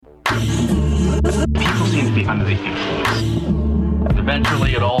be under the influence.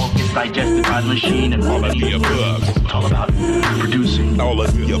 Eventually, it all gets digested by the machine and all of the above. It's all about producing. All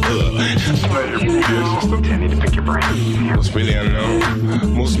of the above. I need to pick your brain. It's really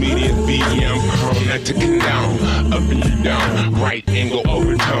unknown. Most media VM prone not to condone. Up and down, right angle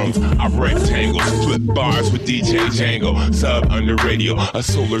overtones. I rectangles, flip bars with DJ Django. Sub under radio, a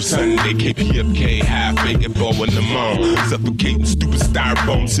solar Sunday. KPFK, half bacon bow in the moan. Suffocating stupid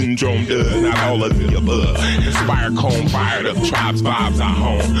styrofoam syndrome does not all of the above. Inspire cone fired up tribes vibes at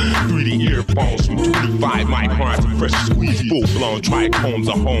home. 3D earphones from 25 microns to fresh squeeze full blown trichomes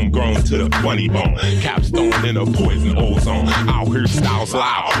are homegrown to the funny bone. Capstone in a poison ozone. Out here styles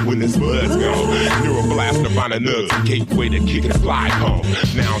loud when this buzz gone. Neuroblast Nirvana nugs, gateway to kick and fly home.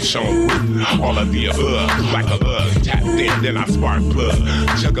 Now shown with all of the above. Like a lug, tap in, then I spark plug.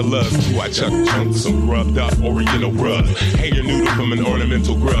 Chuck a lug too, I chuck chunks, some grubbed up oriental rug. Hang your noodle from an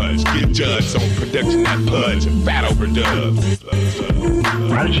ornamental grudge. Get judged on production that pudge and fat overdubs.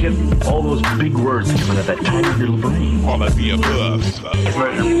 How did you get all those big words that come out of that tiny little brain? All of the above.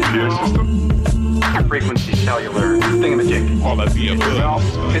 Frequency cellular thingamajig. All of the above.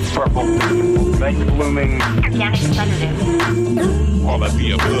 It's purple. Night blooming. Organic sedative. All of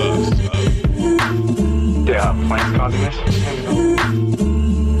the above. Yeah, plants causing this?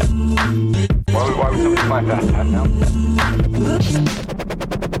 Why would somebody find that now?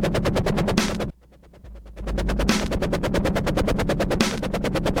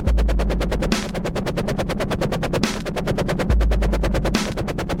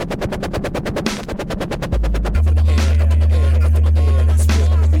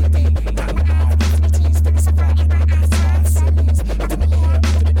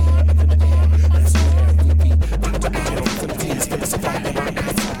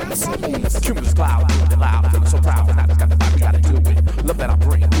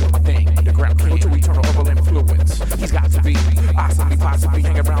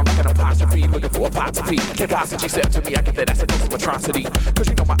 She said to me, I get that that's a dose of atrocity. Cause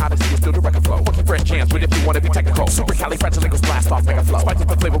you know my honesty is still the record flow. Funky fresh jams with if you wanna be technical. Super califragilistic blast off mega flow. Spicy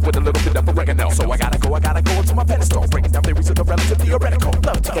the flavor with a little bit of oregano. So I gotta go into my pedestal. Breaking down theories of the relative theoretical.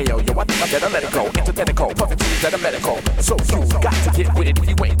 Love TKO, yo, I think I better let it go. Antithetical, puffin' trees that are medical. So you got to get with it. If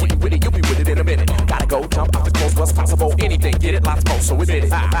you ain't getting with it, you'll be with it in a minute. Gotta go, jump out the coast, what's possible. Anything, get it, lots more, so admit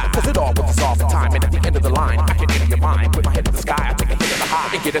it. Cause it all works off the time. And at the end of the line, I can enter your mind. Put my head in the sky, I take a hit at the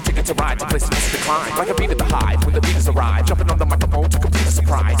high. And get a ticket to ride to places to decline. Like a beat at the hive when the beat is arrived. Jumping on the microphone to complete a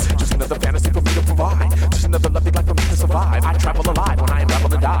surprise. Just another fantasy for me to provide. Just another lovely life for me to survive. I travel alive when I am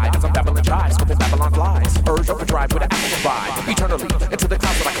rebel and die. Cause I'm babbling jives with the Babylon flies. Urge up a drive with an apple vibe. Eternally into the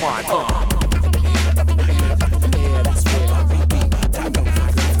clouds that I climb. Yeah, that's where I be. Time to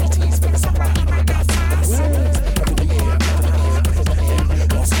find gravities for the supply.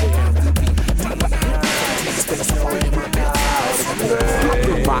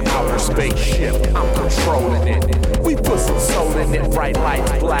 My outer spaceship, I'm controlling it. We put some soul in it, bright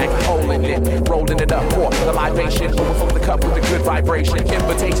lights, black hole in it. Rolling it up, pour the libation, overflow the cup with a good vibration.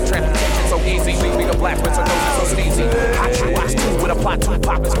 Invitation, transportation, so easy. Leaving a black with a nose so sneezy. Hot you, watch two with a plot to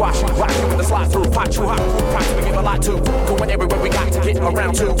pop and squash you. Watch you with the slot through, pot you hot. Props we give a lot to. Going everywhere we got to get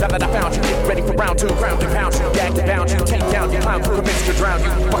around to. Now that I found you, get ready for round two. Ground and pound you, gagged and bound you. Take down your clown crew, convinced to drown you.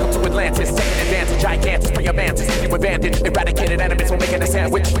 Welcome to Atlantis, taking advantage. Gigantic, bring a mantis, you advantage. Eradicated enemies, we're making a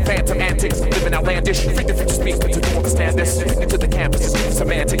sandwich. Phantom antics, living outlandish. Freak the future speaks, but you don't understand this. Into the campus, it's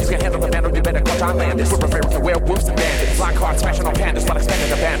semantics. You can handle the manner, you better call John Landis. We're American werewolves and bandits. Flying cars smashing on pandas while expanding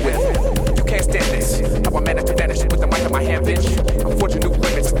the bandwidth. You can't stand this. How I managed to vanish with the mic in my hand, bitch. I'm forging new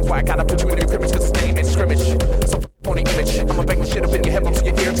limits. Why I gotta put you in new crimmage, cause his name is scrimmage. So phony image. I'ma bang the shit up in your headphones so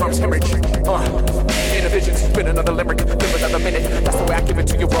your eardrums hemorrhage. In a vision, spin another limerick, live another minute. That's the way I give it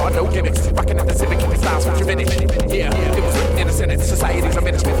to you raw, no gimmicks. Rocking in the civic, styles with your vintage. Yeah, it was written in a sentence. Society's a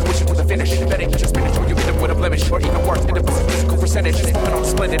management, wishing for the finish. Bet it, just finish or you end up with a blemish. Or even worse, end up with a physical percentage. Moving on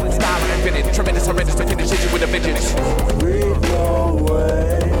splendid, style and invented. Tremendous, horrendous, to finish it with a vengeance. We go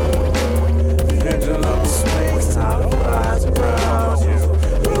away. Pendulum swings, time flies around you.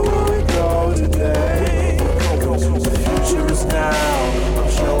 Where will we go today? Cause the future is now. I'm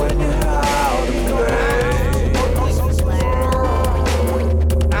showing you how to play.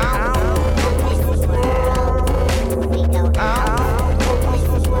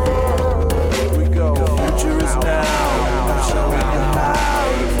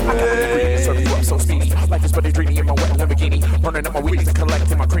 Life is but a dreamy in my wet Lamborghini. Burning up my weeds and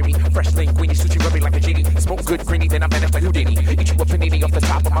collecting my creamy. Fresh linguine, sushi rubbing like a genie. Smoke good greenie, then I manage like Houdini. Eat you a panini off the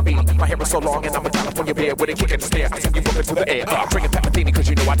top of my beanie. My hair is so long and I'm a California bear with a kick and a stare. I send you up into the air. Bring it Papadini cause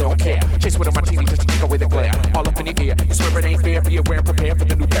you know I don't care. Chase with a martini just to take away the glare. All up in the air. You swear it ain't fair. Be aware and prepare for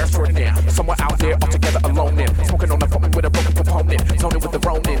the new pair extraordinaire. Somewhere out there, all together alone.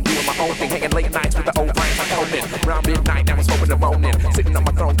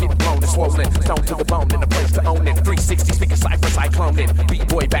 it.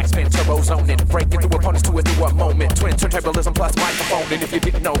 B-boy backspin, turbo zoning. Breaking through opponents to a through a moment. Twin turntablism plus microphone. And if you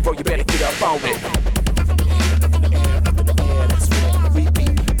didn't know, bro, you better get up on it.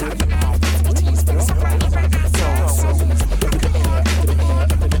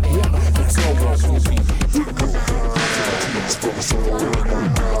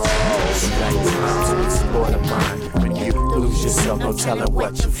 Yourself, no telling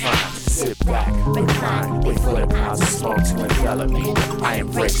what you find. Sit back, recline, wait for the clouds of smoke to envelop me. I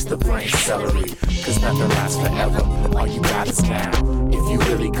embrace the brain celery, cause nothing lasts forever. All you got is now. If you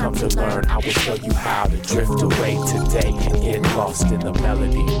really come to learn, I will show you how to drift away today and get lost in the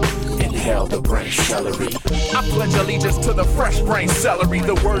melody. Inhale the brain celery. I pledge allegiance to the fresh brain celery.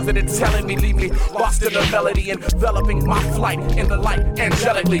 The words that it's telling me leave me lost in the melody, enveloping my flight in the light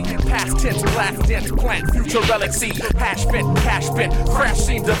angelically. Past tense, blast dent, plant, future relic, see. Hash bent, cash bent, crash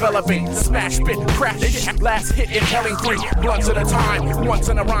scene developing. Smash bit, crash it, last hit inhaling 3 blunts at a time. Once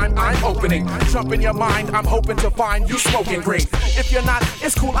in a rhyme, I'm opening. Jump in your mind, I'm hoping to find you smoking green. If you're not,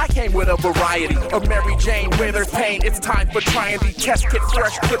 it's cool, I came with a variety of Mary Jane, where there's pain, it's time for trying the test kit,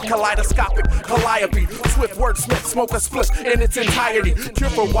 fresh clip, kaleidoscopic, calliope, swift wordsmith, smoke a split in its entirety, cure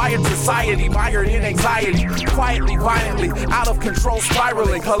for wired society, mired in anxiety, quietly, violently, out of control,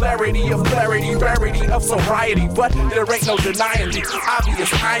 spiraling, hilarity of clarity, rarity of sobriety, but there ain't no denying the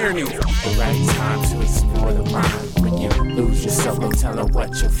obvious irony. The right time to explore the mind. When you lose yourself, no telling what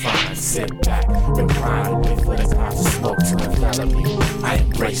you'll find. Sit back, recline, wait for the clouds of smoke to envelop me. I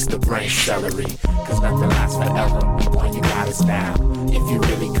embrace the brain celery, cause nothing lasts forever. All you got is now. If you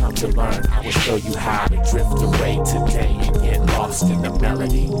really come to learn, I will show you how to drift away today and get lost in the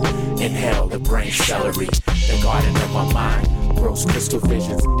melody. Inhale the brain celery, the garden of my mind. Gross crystal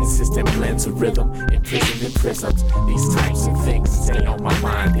visions, insistent blends of rhythm, imprisoned in prisms. These types of things stay on my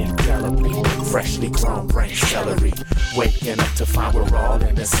mind indelibly. Freshly grown brain celery, waking up to find we're all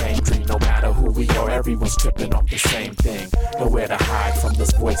in the same dream. No matter who we are, everyone's tripping off the same thing. Nowhere to hide from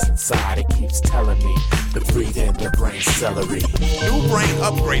this voice inside, it keeps telling me to breathe in the brain celery. New brain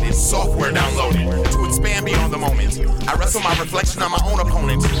upgraded, software downloaded to expand beyond the moment. I wrestle my reflection on my own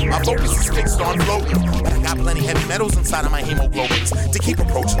opponent. My focus is fixed on floating, but I got plenty heavy metals inside of my hemoglobins to keep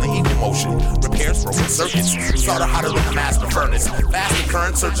approaching the equal motion. Repairs broken circuits, solder hotter than the master furnace. Faster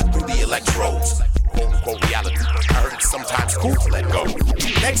current surging through the electrodes. Quote unquote reality. I heard it's sometimes cool to let go.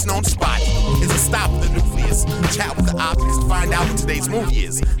 Next known spot is a stop at the nucleus. Chat with the optics to find out what today's movie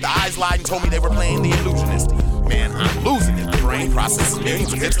is. The eyes lied and told me they were playing The Illusionist. Man, I'm losing it. The brain processes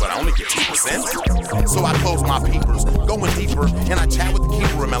millions of hits, but I only get 2%. So I close my peepers, going deeper, and I chat with the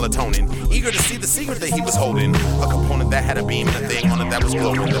keeper of melatonin, eager to see the secret that he was holding. A component that had a beam and a thing on it that was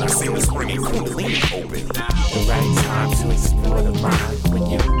glowing, that I seen the spring and Kundalini open. The right time to explore the mind. When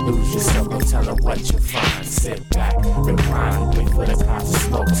you lose yourself, no telling what you find. Sit back, recline, wait for the clouds of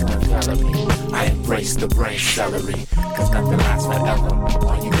smoke to envelop me. I embrace the brain celery, cause nothing lasts forever.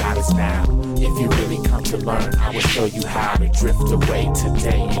 All you got is now. If you really come to learn, I will show you how to drift away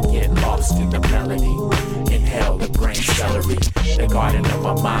today and get lost in the melody. Inhale the brain celery, the garden of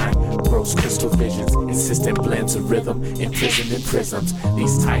my mind. Gross crystal visions, insistent blends of rhythm, imprisoned in prisms.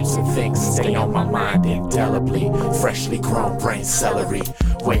 These types of things stay on my mind indelibly. Freshly grown brain celery,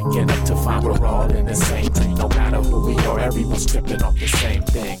 waking up to find we're all in the same dream. No matter who we are, everyone's tripping off the same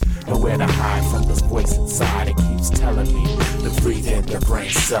thing. Nowhere to hide from this voice inside, it keeps telling me to breathe in the brain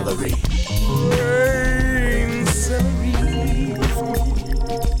celery. Brain celery.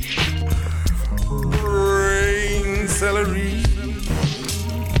 Brain celery.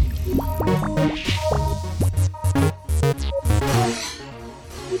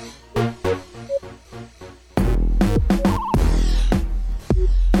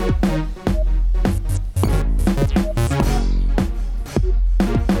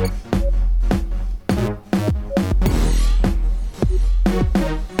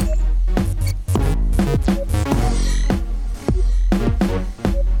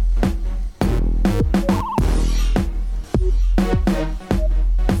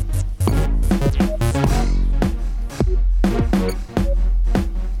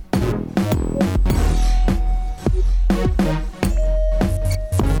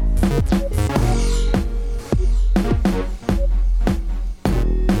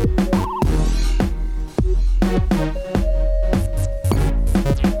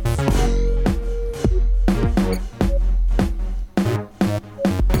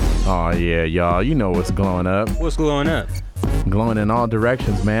 Yeah, y'all, you know what's glowing up. What's glowing up? Glowing in all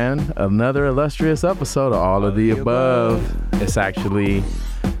directions, man. Another illustrious episode of All of the Above. It's actually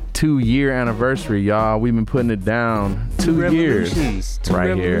 2-year anniversary, y'all. We've been putting it down 2 years Two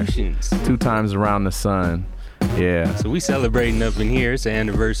right here. revolutions. 2 times around the sun. Yeah. So we celebrating up in here. It's an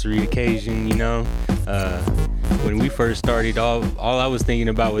anniversary occasion, you know. When we first started, all I was thinking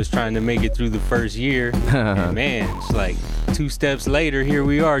about was trying to make it through the first year. And man, it's like 2 steps later, here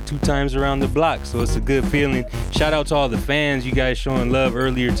we are, 2 times around the block. So it's a good feeling. Shout out to all the fans, you guys showing love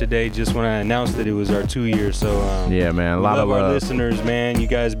earlier today, just when I announced that it was our 2 years. So yeah, man, a lot love of our listeners, man. You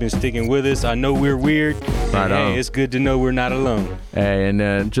guys been sticking with us. I know we're weird. Right on. Hey, it's good to know we're not alone. Hey,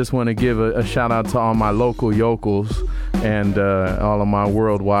 and just want to give a shout out to all my local yokels and all of my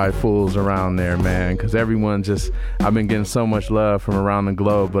worldwide fools around there, man, because everyone I've been getting so much love from around the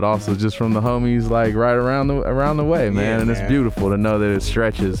globe, but also just from the homies like right around the way, man. Yeah, and man. It's beautiful to know that it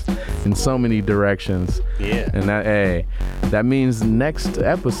stretches in so many directions. Yeah. And that means next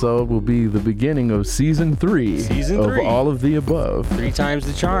episode will be the beginning of season 3 of All of the Above. 3 times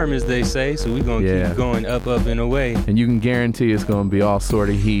the charm, as they say. So we're going to keep going up and away. And you can guarantee it's going to be all sort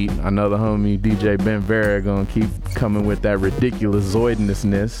of heat. I know the homie DJ Ben Vera going to keep coming with that ridiculous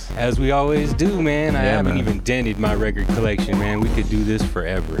zoidness. As we always do, man. I haven't man. even dented my record collection, man. We could do this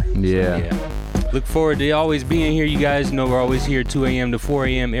forever. Yeah. So, yeah. Look forward to always being here. You guys know we're always here 2 a.m. to 4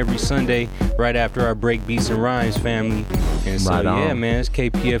 a.m. every Sunday, right after our Break Beats and Rhymes family. And so, Right on. yeah, man, it's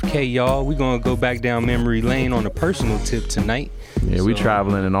KPFK, y'all. We're going to go back down memory lane on a personal tip tonight. Yeah, we So,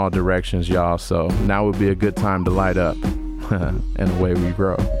 traveling in all directions, y'all. So now would be a good time to light up. And away we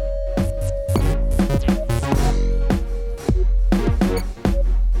grow.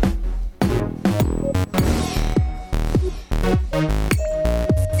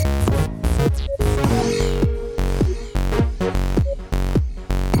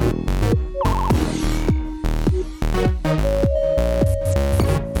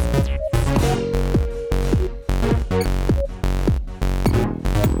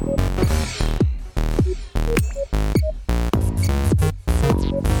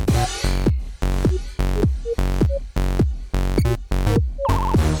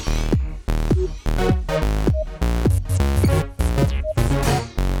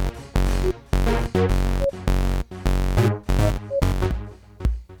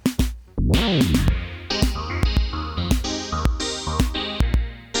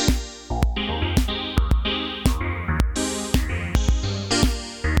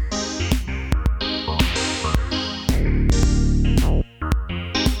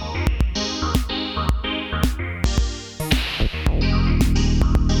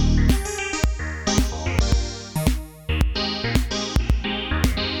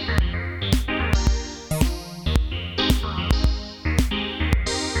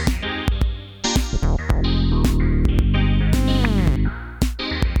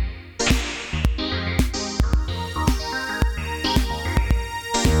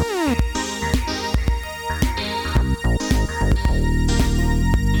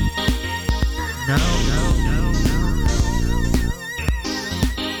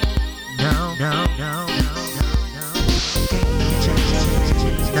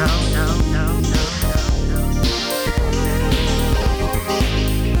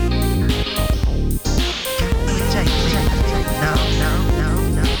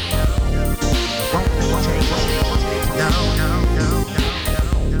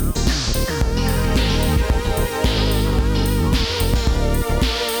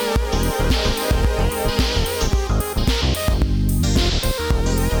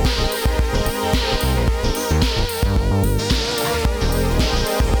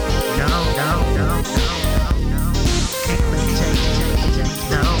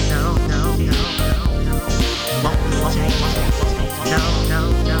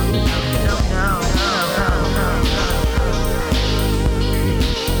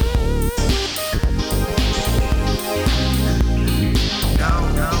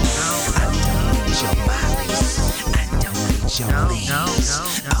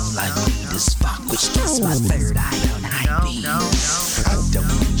 All I need is funk, which gets my third eye on high beat. I don't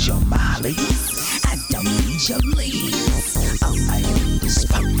need your Molly, I don't need your leaves. All I need is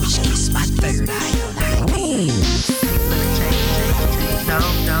funk, which gets my third eye on high beat. No,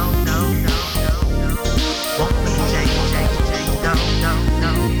 no, no, no, no, no. Won't let me change. No, no, no,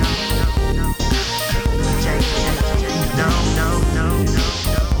 no, no, no. Change. No, no, no, no,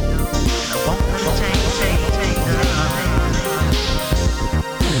 no. Won't let me change.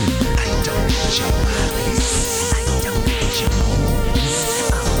 Your bodies, I don't need your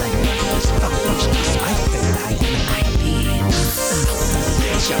moves. All I need is funk, which is my third eye and my beat.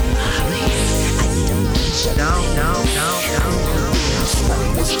 Your bodies, I don't need your no, no, no, no, no. Funk,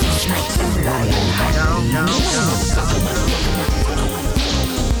 which is my third eye and my no, no, no,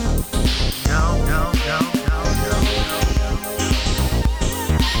 no, no, no, no, no,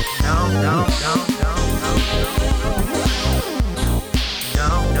 no, no, no, no.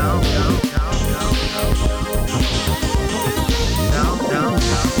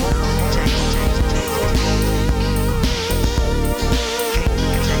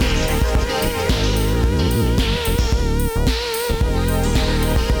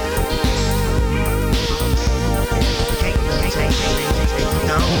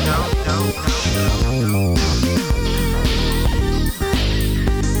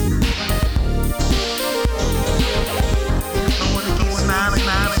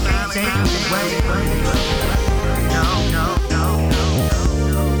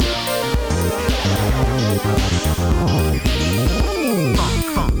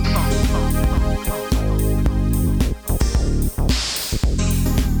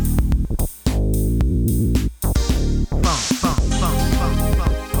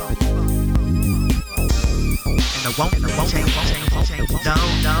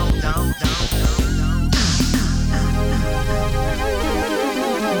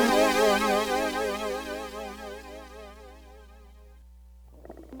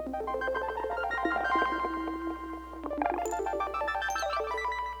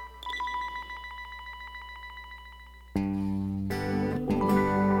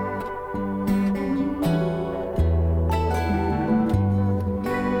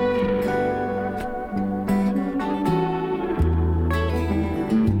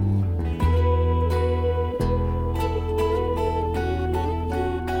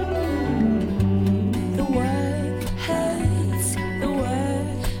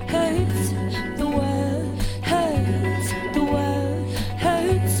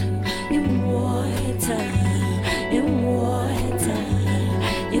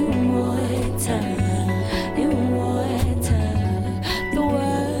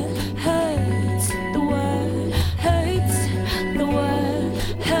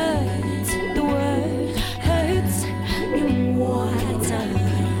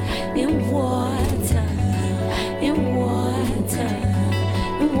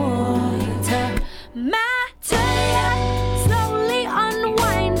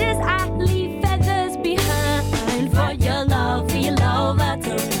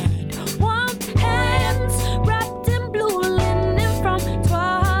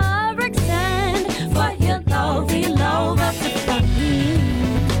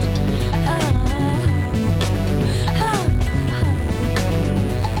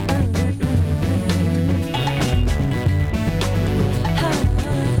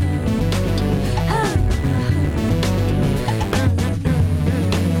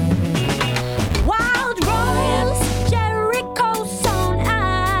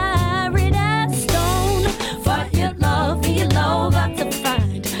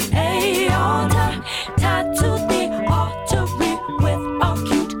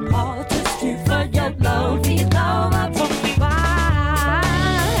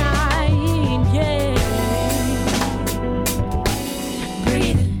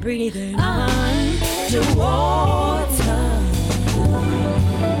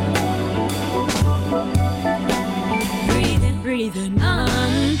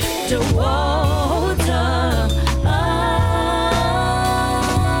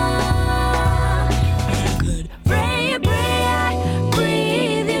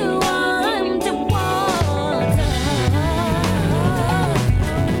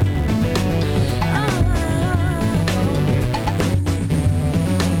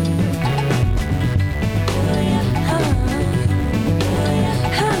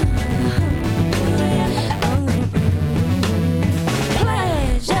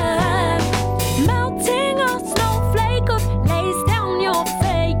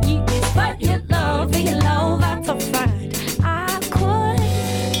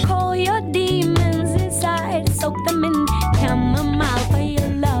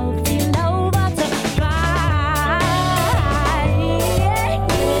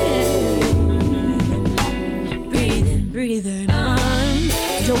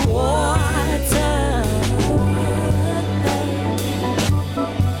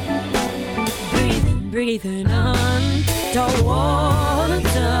 Breathing underwater.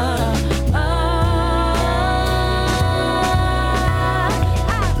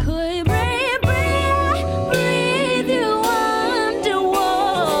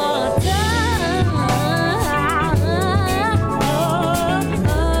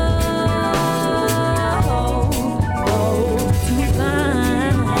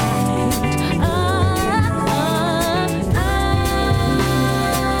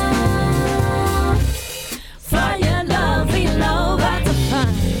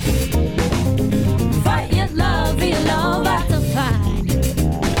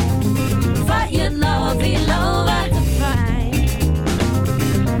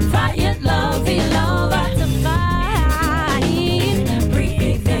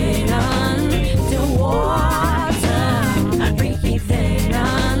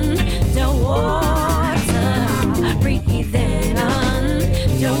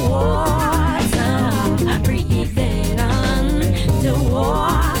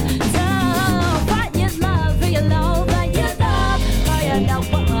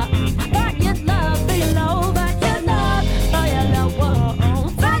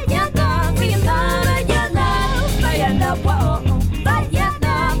 Fire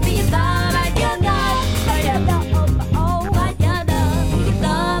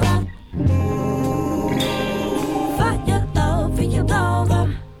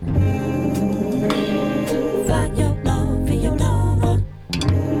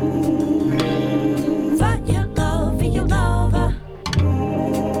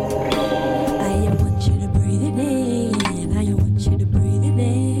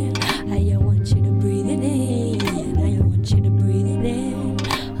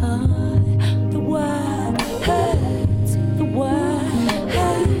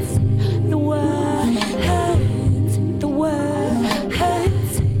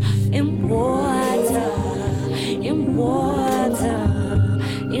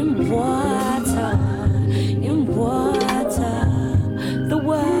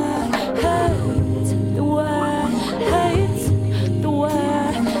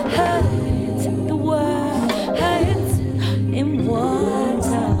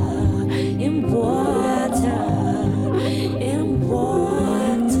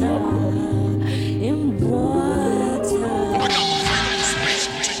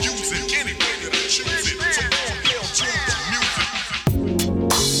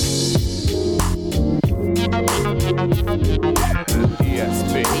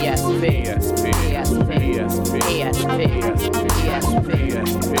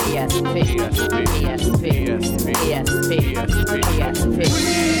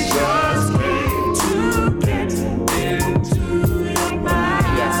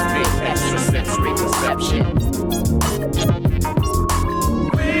Extrasensory perception.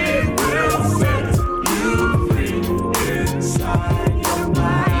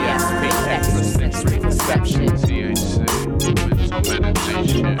 Extrasensory perception. THC, mental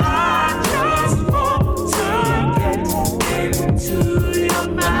meditation. I just want to get into your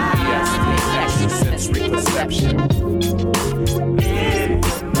mind. Extrasensory perception. In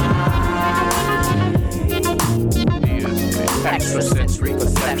your mind. Extrasensory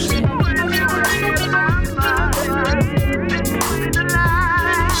perception.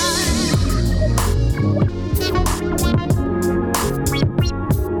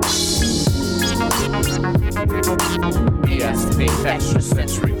 ESP,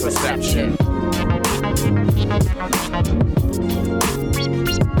 extrasensory perception.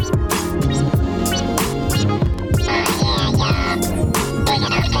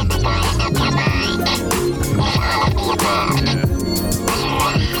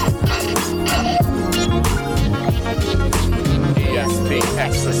 ESP,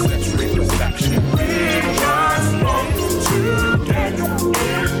 extrasensory perception. We just want to get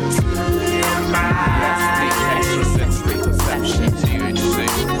into your mind. Extrasensory perception. THC,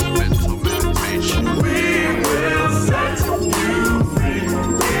 mental meditation. We will set you free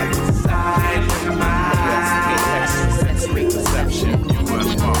inside your mind. Extrasensory perception.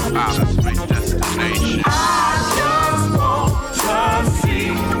 UFO outer space destination. I just want to see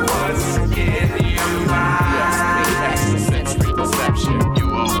what's in your mind. Extrasensory perception. You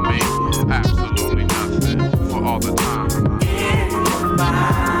owe me absolutely nothing for all the time. In your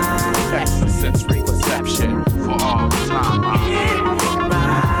mind. Extrasensory perception. For all the time. In your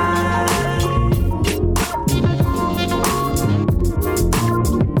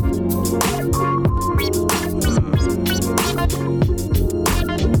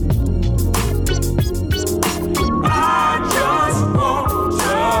I just want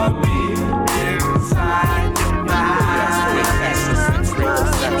to be inside your mind. Extrasensory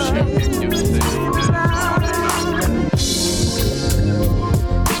perception. You think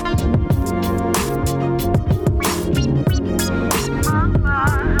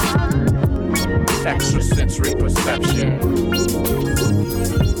Extrasensory perception.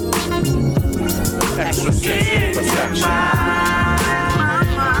 Extrasensory perception.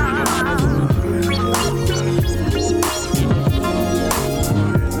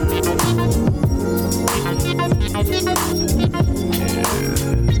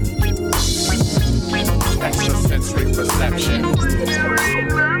 Extrasensory perception.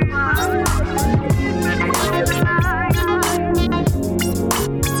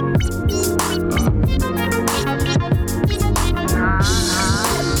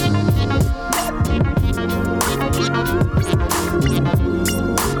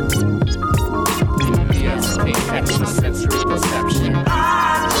 ESP, extrasensory perception.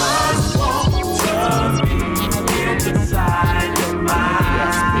 I just want to be inside your mind.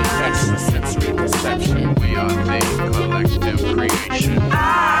 ESP, extrasensory perception. we are the collective creation. I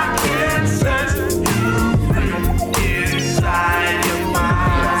can set you free inside your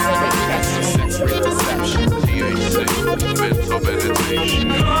mind. Extrasensory perception. THC, mental meditation.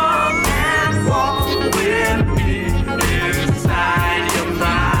 Come and walk with me inside your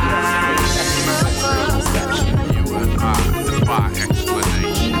mind. Extrasensory perception. You and I, by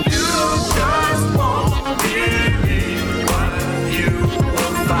explanation. You just won't believe what you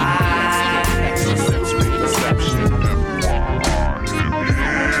will find. Extrasensory perception.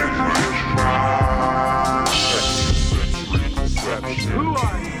 Who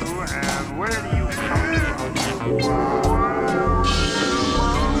are you and where do you come from?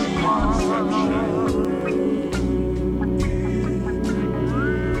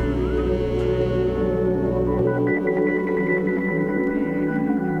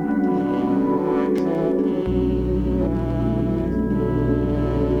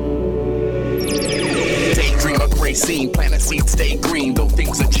 Daydream, a gray scene, planet seeds stay green. Though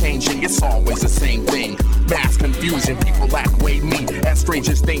things are changing, it's always the same thing. Mass confusion, people act way mean. As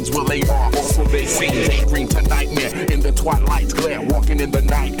strangest things, well they are, or so they seem. Daydream to nightmare, in the twilight's glare. Walking in the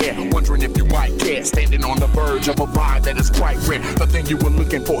night air, wondering if you might care. Standing on the verge of a vibe that is quite rare. The thing you were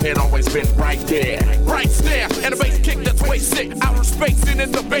looking for had always been right there. Right snare, and a bass kick that's way sick. Outer space and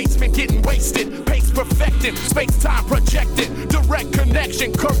in the basement, getting wasted. Pace perfected, space-time projected. Direct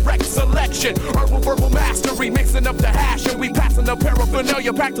connection, correct selection. Herbal verbal mastery, mixing gassing up the hash and we passing the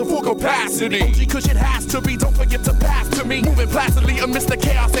paraphernalia back to full capacity. OG Kush it has to be, don't forget to pass to me. Moving placidly amidst the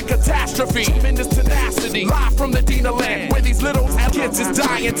chaos and catastrophe. Tremendous tenacity, live from the Dina land, where these little kids is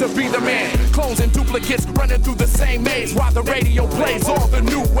dying to be the man. Clones and duplicates running through the same maze while the radio plays all the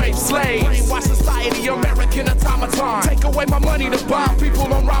new wave slaves. Brainwash society, American automaton. Take away my money to bomb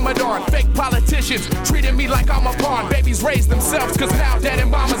people on Ramadan. Fake politicians treating me like I'm a pawn. Babies raise themselves cause now dad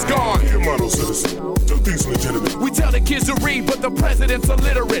and mama's gone. Your model citizen, do things legitimate. We tell the kids to read, but the president's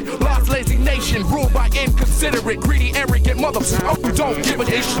illiterate. Lost lazy nation, ruled by inconsiderate, greedy, arrogant mothers. Oh, you don't give a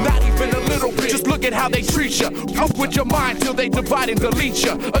ish, not even a little bit. Just look at how they treat you. Up with your mind till they divide and delete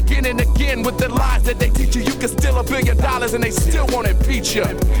you. Again and again with the lies that they teach you. You can steal $1 billion and they still won't impeach you.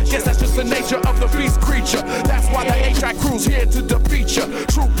 Guess that's just the nature of the beast creature. That's why the A-Track crew's here to defeat you.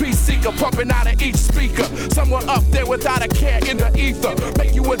 True peace seeker, pumping out of each speaker. Somewhere up there without a care in the ether.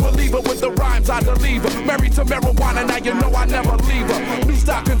 Make you a believer with the rhymes I deliver. Married to marijuana, now you know I never leave her. New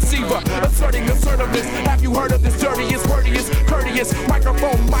style conceiver, asserting assertiveness. Have you heard of this dirtiest, wordiest, courteous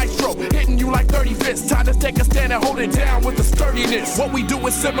microphone maestro? Hitting you like 30 fists. Time to take a stand and hold it down with the sturdiness. What we do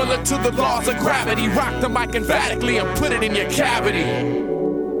is similar to the laws of gravity. Rock the mic emphatically and put it in your cavity.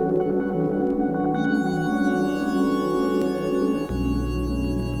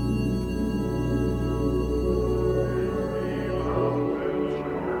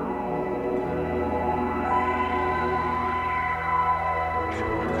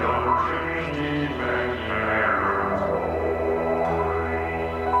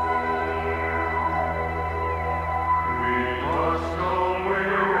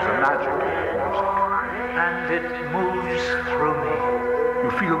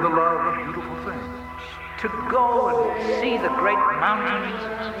 To go and see the great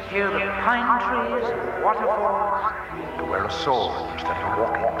mountains, hear the pine trees, waterfalls. To wear a sword instead of a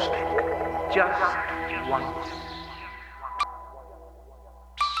walking stick. Just once.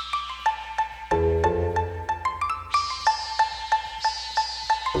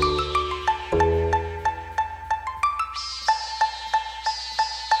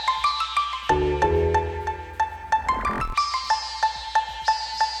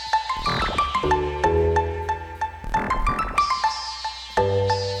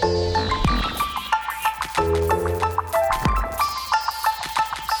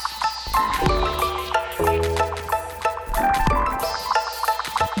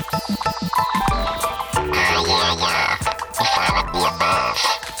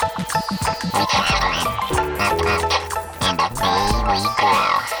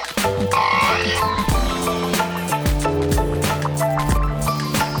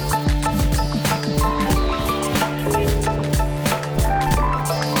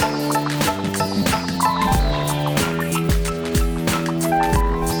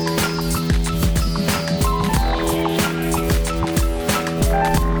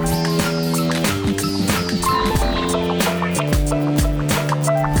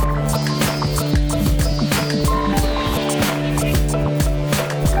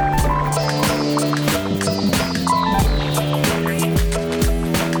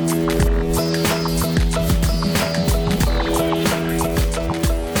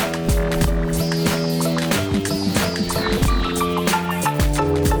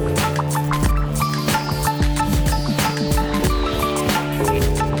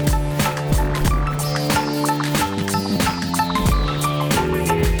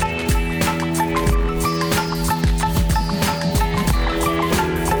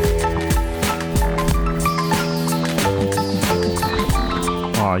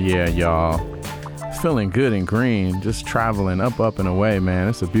 Yeah, y'all. Feeling good and green, just traveling up and away, man.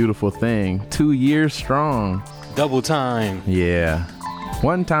 It's a beautiful thing. 2 years strong. Double time. Yeah.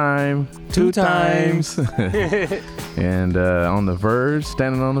 One time, two times. And on the verge,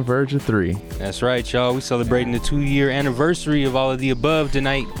 standing on the verge of 3. That's right, y'all. We celebrating the 2-year anniversary of all of the above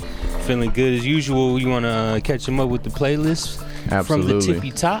tonight. Feeling good as usual. You want to catch them up with the playlist? Absolutely. From the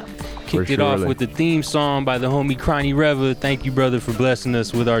tippy top. Kicked it off with the theme song by the homie Cronny Reva. Thank you, brother, for blessing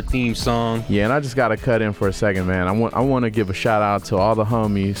us with our theme song. Yeah, and I just got to cut in for a second, man. I want to give a shout out to all the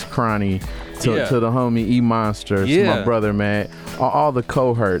homies, Cronny, to the homie E Monster, to my brother, man. All the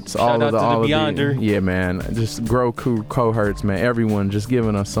cohorts, Shout out to the Beyonder. Yeah, man. Just grow cohorts, man. Everyone just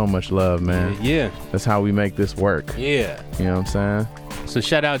giving us so much love, man. Yeah. That's how we make this work. Yeah. You know what I'm saying? So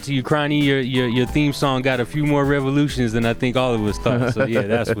shout out to you, Cronny. Your theme song got a few more revolutions than I think all of us thought. So yeah,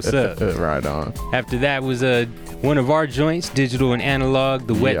 that's what's up. Right on. After that was one of our joints, digital and analog,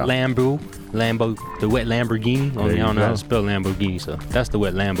 the Wet Lambo, the Wet Lamborghini. Only I don't know how to spell Lamborghini, so that's the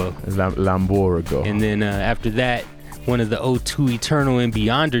Wet Lambo. Lamborghini. And then after that, one of the O2 Eternal and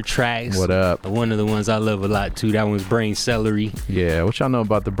Beyonder tracks. What up? One of the ones I love a lot too. That one's Brain Celery. Yeah, what y'all know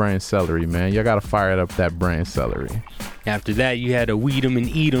about the Brain Celery, man? Y'all gotta fire it up, that Brain Celery. After that, you had a Weed 'em and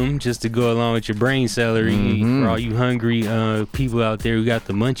Eat 'em just to go along with your brain celery for all you hungry people out there who got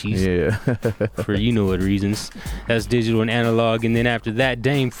the munchies. Yeah. For you know what reasons. That's Digital and Analog. And then after that,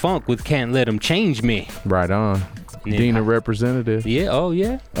 Dame Funk with Can't Let 'Em Change Me. Right on. Dina Representative. Yeah, oh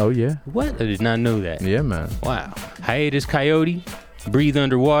yeah? Oh yeah. What? I did not know that. Yeah, man. Wow. Hiatus Coyote. Breathing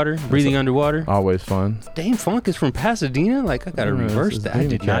Underwater. Always fun. Dame Funk is from Pasadena? Like, I gotta reverse that. I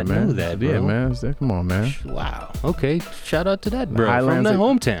did not know that, bro. Yeah, man. Come on, man. Wow. Okay. Shout out to that, bro. From the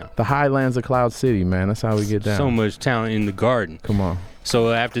hometown. The highlands of Cloud City, man. That's how we get down. So much talent in the garden. Come on.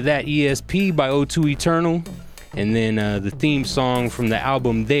 So after that, ESP by O2 Eternal. And then the theme song from the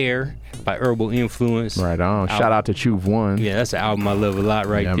album There by Herbal Influence. Right on. Shout out to Chuve One. Yeah, that's an album I love a lot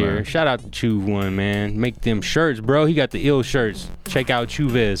right there. Man. Shout out to Chuve One, man. Make them shirts, bro. He got the ill shirts. Check out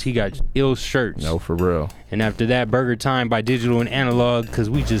Chuvez. He got ill shirts. No, for real. And after that, Burger Time by Digital and Analog, because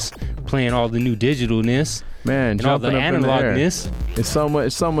we just playing all the new digitalness. Man, and all the analogness. It's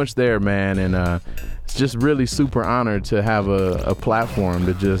so much there, man. And it's just really super honored to have a platform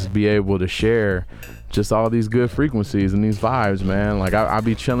to just be able to share just all these good frequencies and these vibes, man. Like I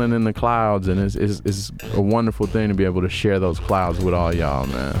be chilling in the clouds, and it's a wonderful thing to be able to share those clouds with all y'all,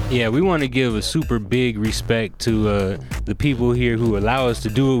 man. Yeah, we want to give a super big respect to the people here who allow us to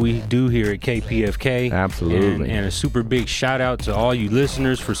do what we do here at KPFK. Absolutely. And a super big shout out to all you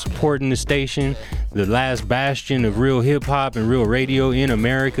listeners for supporting the station, the last bastion of real hip hop and real radio in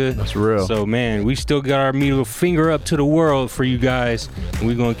America. That's real. So, man, we still got our middle finger up to the world for you guys, and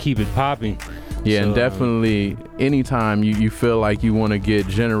we're going to keep it popping. Yeah, and definitely anytime you feel like you want to get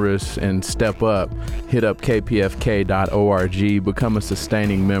generous and step up, hit up kpfk.org, become a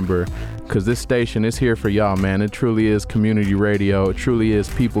sustaining member, because this station is here for y'all, man. It truly is community radio. It truly is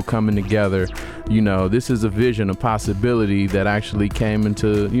people coming together. You know, this is a vision, a possibility that actually came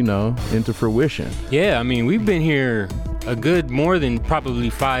into fruition. Yeah, I mean, we've been here a good more than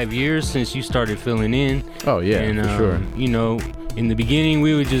probably 5 years since you started filling in. Oh, yeah, and, for sure. You know, in the beginning,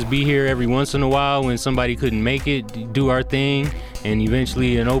 we would just be here every once in a while when somebody couldn't make it, do our thing, and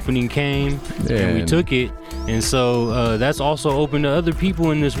eventually an opening came, and we took it. And so that's also open to other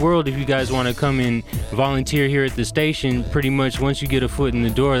people in this world. If you guys want to come and volunteer here at the station, pretty much once you get a foot in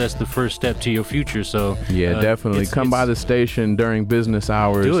the door, that's the first step to your future. So yeah, definitely come by the station during business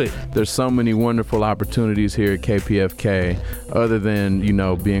hours. Do it. There's so many wonderful opportunities here at KPFK. Other than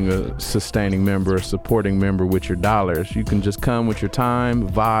being a sustaining member, a supporting member with your dollars, you can just come with your time,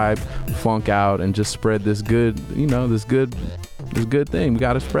 vibe, funk out, and just spread this good, this good thing. We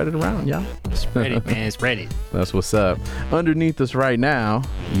got to spread it around, y'all. Spread it, man. Spread it. That's what's up. Underneath us right now,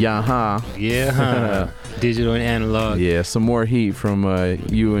 Yeah. Digital and Analog. Yeah, some more heat from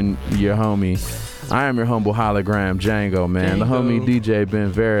you and your homie. I am your humble hologram, Django, man. The homie DJ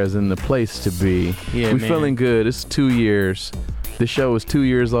Ben Vera is in the place to be. Yeah, we feeling good. It's 2 years. The show is 2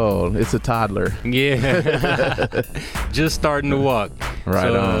 years old. It's a toddler. Yeah. Just starting to walk.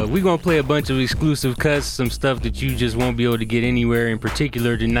 Right on. We're going to play a bunch of exclusive cuts, some stuff that you just won't be able to get anywhere in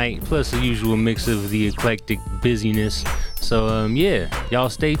particular tonight, plus the usual mix of the eclectic busyness. So, y'all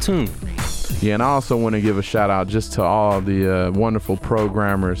stay tuned. Yeah, and I also want to give a shout out just to all the wonderful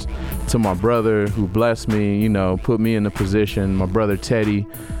programmers, to my brother who blessed me, put me in the position, my brother Teddy,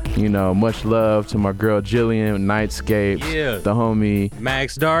 much love to my girl Jillian with Nightscapes, the homie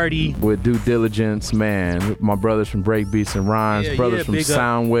Max Darty with Due Diligence, man, my brothers from Breakbeats and Rhymes, brothers from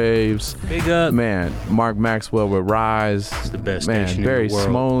Sound Waves, big up, man, Mark Maxwell with Rise, it's the best man, station Barry in the world.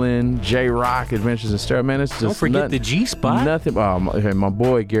 Smolin, J-Rock, Adventures in Stereo, man, it's just don't forget the G-Spot, nothing. My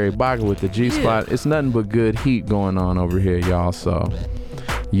boy Gary Baca with the G-Spot. It's nothing but good heat going on over here, y'all. So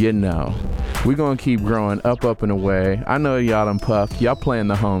we're gonna keep growing up and away. I know y'all done puffed. Y'all playing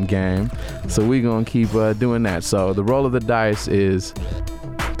the home game, so we're gonna keep doing that. So the roll of the dice is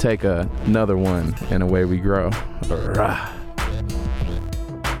take another one, and away we grow. Rah.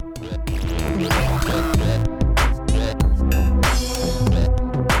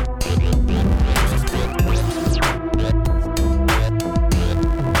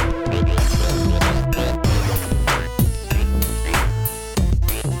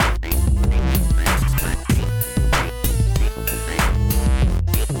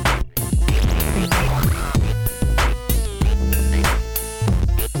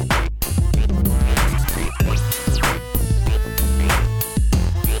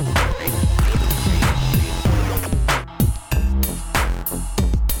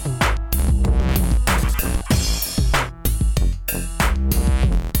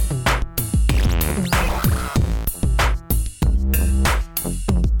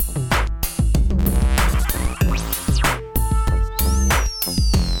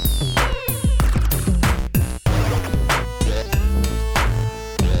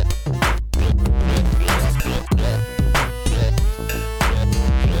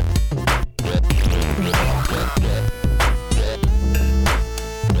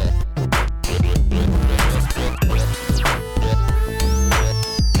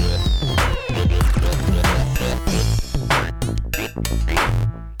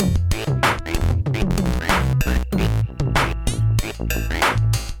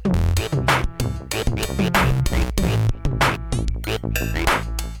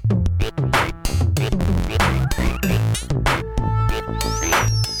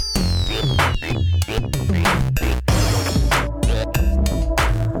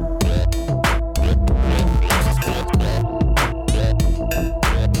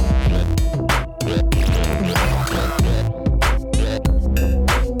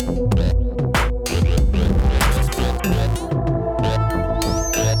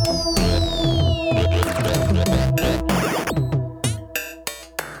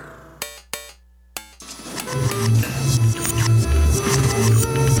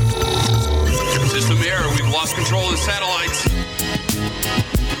 lost control of the satellites.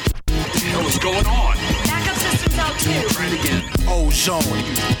 What the hell is going on? Backup systems out too. Try it again. Ozone,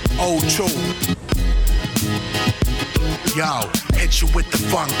 O2. Yo, hit you with the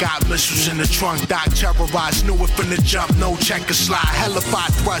funk, got missiles in the trunk. Doc terrorized, knew it from the jump, no checker slide.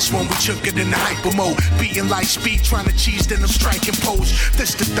 Hellified thrust when we took it in the hyper mode. Beating like speed, trying to cheese, then I'm striking pose.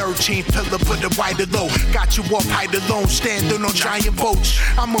 This the 13th pillar, put it right or low. Got you up height alone, standing on giant boats.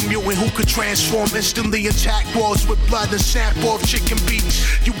 I'm a mutant who could transform instantly, attack walls with blood and sample of chicken beaks.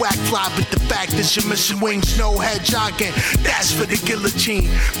 You act fly, but the fact is you're missing wings. No head jogging, that's for the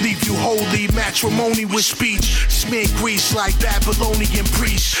guillotine. Leave you holy, matrimony with speech. Smear grease like Babylonian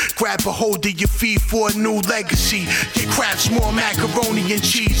priests. Grab a hold of your feet for a new legacy. Your craft's more macaroni and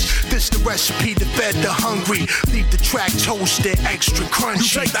cheese. This the recipe to fed the hungry. Leave the track toasted, extra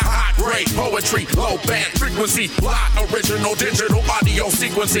crunchy. You take the hot grade poetry, low band frequency, lot original digital audio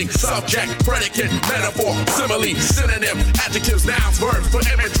sequencing, subject, predicate, metaphor, simile, synonym, adjectives, nouns, verbs for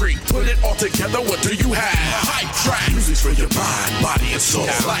imagery. Put it all together, what do you have? A hype track. Music's for your mind, body, and soul.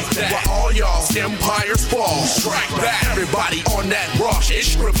 Yeah, like that. While all y'all's empires fall. Strike back. Everybody on that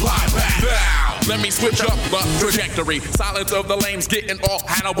rush-ish, reply back. Now, let me switch up the trajectory. Silence of the lames getting all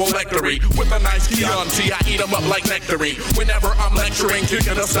Hannibal Lectery. With a nice Chianti, I eat them up like nectarine. Whenever I'm lecturing,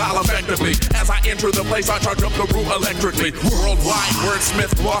 kicking a style effectively. As I enter the place, I charge up the room electrically. Worldwide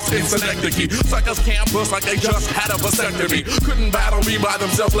wordsmith lost in synecdoche. Suckers can't bust like they just had a vasectomy. Couldn't battle me by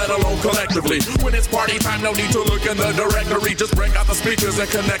themselves, let alone collectively. When it's party time, no need to look in the directory. Just break out the speakers and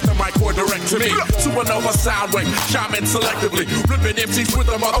connect the mic cord direct to me. Supernova Soundwave, shaman selectively. Ripping MCs with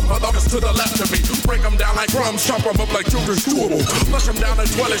the motherfuckers to the left of me. Break them down like crumbs, chop them up like children's chewable. Flush them down the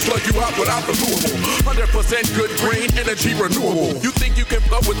toilet, slug you out without the fluable. 100% good green energy renewable. You think you can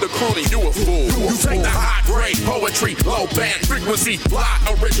fuck with the crony, you a fool. You take the high grade poetry, low band frequency, lot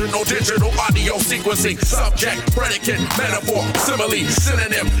original digital audio sequencing, subject, predicate, metaphor, simile,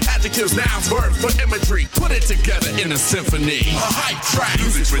 synonym, adjectives, nouns, verbs for imagery. Put it together in a symphony. A hype track.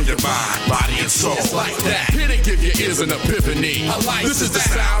 Music's for your mind, body, and soul. It's like that. Here to give your ears an epiphany. This is the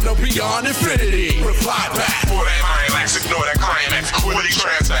sound of beyond infinity. Reply back. For that climax, ignore that climax. Woody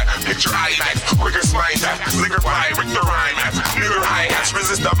transat, picture IMAX, quicker spine tap, liquor by Richter Rhymax, nigger hi-hats,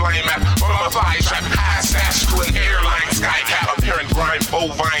 resist the blame map, from a fly trap, high stash to an airline, sky cap, apparent grind,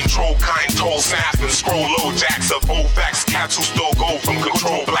 bovine, troll kind, toll snaps, and scroll low jacks of Ovax, cats who still go from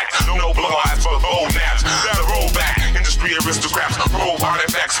control black, no blow eyes for bow naps, gotta roll back, industry aristocrats, roll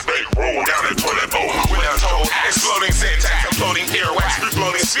artifacts, fake, roll down the toilet bowl, without toe, exploding syntax, imploding earwax,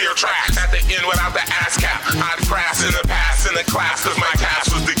 reloading sphere tracks, at the end without the ass cap, I'd crash in the past in the class, cause my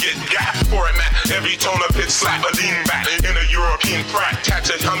task was to get gap for it, man. Every tone of pitch slap, a lean back in a European frat, catch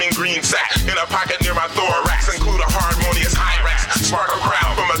a humming green sack in a pocket near my thorax, include a harmonious Hyrax, spark a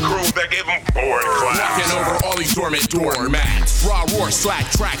crowd from a crew that gave them board class. Walking over all these dormant doormats, raw roar, slack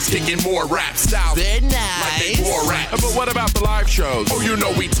tracks, kicking more rap style. They're nice. Like they wore rats. But what about the live shows? Oh, you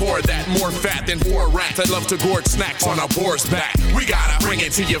know we tore that, more fat than 4 rats. I love to gorge snacks on a boar's back. We gotta bring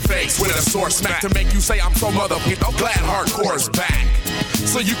it to your face with a sore smack to make you say I'm so motherfucking glad hardcore's back.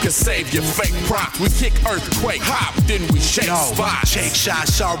 So you can save your fake props. We kick earthquake, hop, then we shake spots. Shake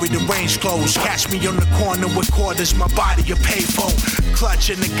shots, sorry the range closed. Catch me on the corner with quarters, my body a payphone.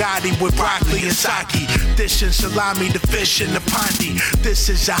 Clutching the Gotti with broccoli and sake. Dishing salami, the fish and the pondy. This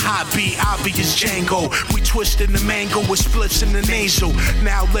is a hot beat, obvious Django. We twisting the mango with splits in the nasal.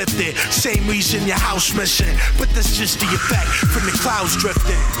 Now lifted, same reason your house missing. But that's just the effect from the clouds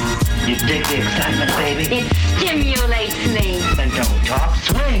drifting. You dig the excitement, baby? It stimulates me. Then don't talk.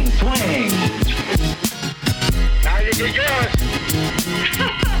 Swing, swing. Now you get yours.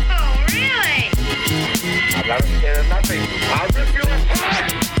 Oh, really? I'm not scared of nothing. I'll rip you apart.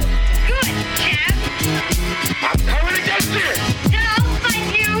 Good, Jeff. I'm coming to get you. No,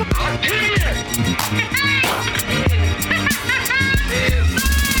 thank you. I'll kill you.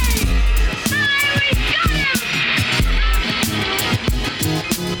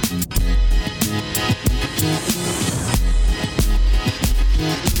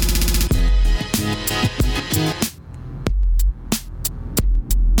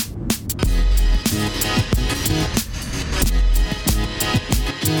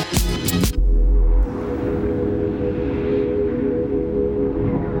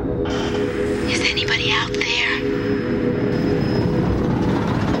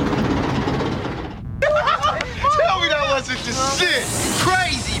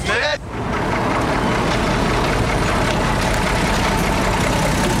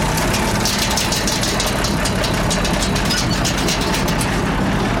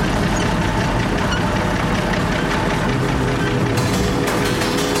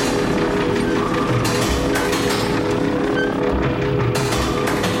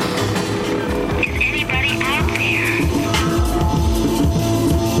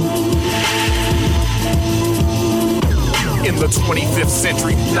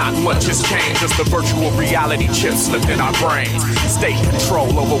 century, not much has changed. Just the virtual reality chip slipped in our brains. State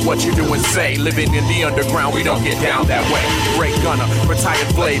control over what you do and say. Living in the underground, we don't get down that way. Ray Gunner, retired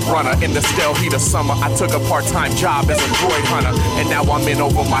Blade Runner. In the stale heat of summer, I took a part-time job as a droid hunter, and now I'm in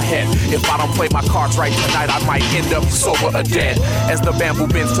over my head. If I don't play my cards right tonight, I might end up sober or dead. As the bamboo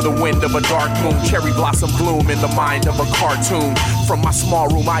bends to the wind of a dark moon, cherry blossom bloom in the mind of a cartoon. From my small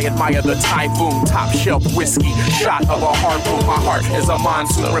room, I admire the typhoon. Top shelf whiskey, shot of a harpoon. My heart is a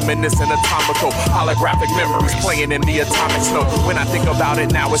monsoon, reminiscent atomical. Holographic memories playing in the atomic snow. When I think about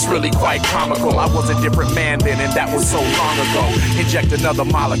it now, it's really quite comical. I was a different man then, and that was so long ago. Inject another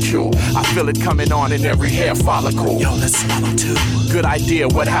molecule, I feel it coming on in every hair follicle. Yo, let's swallow too. Good idea,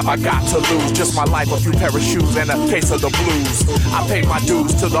 what have I got to lose? Just my life, a few pair of shoes, and a case of the blues. I paid my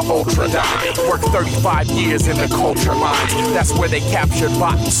dues to the ultra dime. Worked 35 years in the culture mine. That's where they captured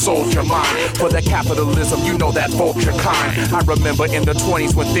bot and soldier mind. For the capitalism, you know that vulture kind. I remember in the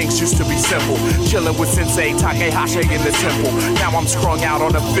 20s when things used to be simple. Chilling with Sensei Takehashi in the temple. Now I'm strung out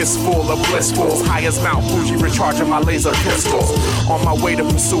on a fistful of blissfuls. High as Mount Fuji, recharging my laser pistols. On my way to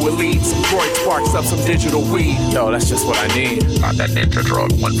pursue a lead, some droid sparks up some digital weed. Yo, that's just what I need. Got that ninja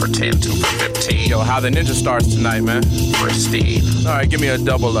drug, 1 for 10, 2 for 15. Yo, how the ninja stars tonight, man? Pristine. Alright, give me a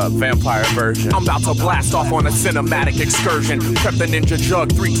double up, vampire version. I'm about to blast off on a cinematic excursion. Prep the ninja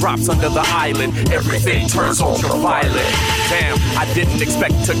jug, 3 drops under the island. Everything turns ultraviolet. Damn, I didn't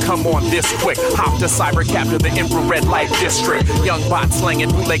expect to come on this quick. Hop to cyber capture the infrared light district. Young bot slinging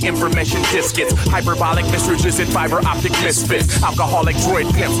bootleg information diskettes. Hyperbolic mistresses and fiber optic misfits. Alcoholic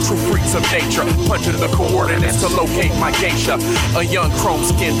droid pimps, true freaks of nature. Punching the coordinates to locate my geisha. A young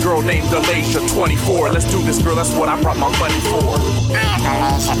chrome-skinned girl named Alasia, 24. Let's do this, girl, that's what I brought my money for. I'm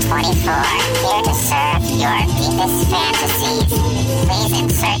Alasia, 24, here to serve your deepest fantasies. Please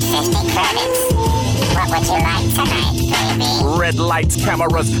insert 50 credits. What would you like tonight, baby? Red lights,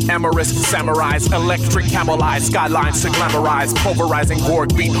 cameras, amorous samurais, electric camel eyes, skylines to glamorize, pulverizing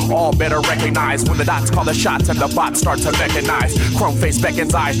Borg beat, all better recognized when the dots call the shots and the bots start to mechanize. Chrome face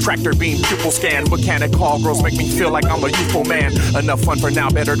beckons eyes, tractor beam, pupil scan, mechanic call girls make me feel like I'm a youthful man. Enough fun for now,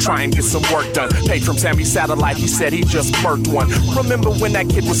 better try and get some work done. Paid from Sammy Satellite, he said he just murked one. Remember when that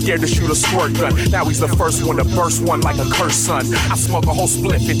kid was scared to shoot a squirt gun? Now he's the first one to burst one like a cursed son. I smoke a whole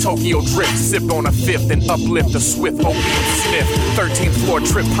spliff in Tokyo Drift, sip on a fifth and uplift a swift opium sniff. 13th floor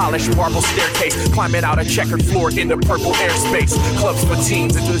trip, polished marble staircase, climbing out a checkered floor into purple airspace. Clubs for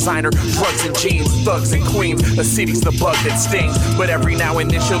teens and designer, drugs and jeans, thugs and queens. The city's the bug that stings, but every now and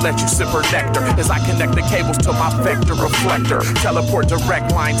then she'll let you sip her nectar as I connect the cables to my vector reflector. Teleport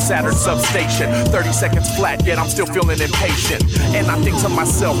direct line, Saturn substation. 30 seconds flat, yet I'm still feeling impatient. And I think to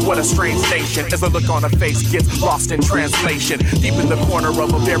myself, what a strange nation, as the look on her face gets lost in translation. Deep in the corner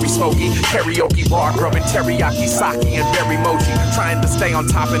of a very smoky karaoke bar, grubbing teriyaki, sake, and berry mochi. Trying to stay on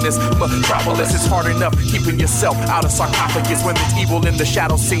top of this metropolis. It's hard enough keeping yourself out of sarcophagus when there's evil in the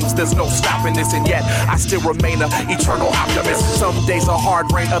shadow seems there's no stopping this. And yet, I still remain an eternal optimist. Some days are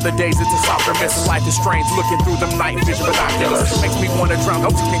hard rain, other days it's a softer mist. Life is strange looking through them night vision binoculars. Makes me want to drown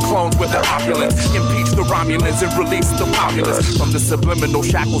those chicken clones with their opulence. Impeach the Romulans and release the populace from the subliminal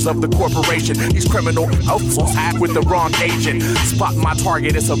shackles of the corporation. These criminal outlaws act with the wrong agent. Spot my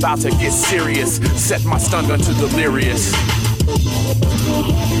target, it's about to get serious. Set my stun gun to delirious.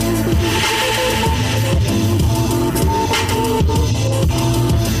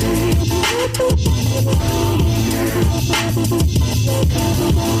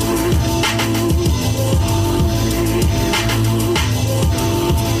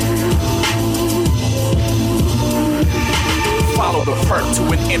 Follow the perp to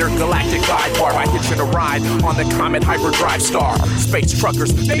an intergalactic dive bar by hitching a ride on the Comet Hyperdrive Star. Space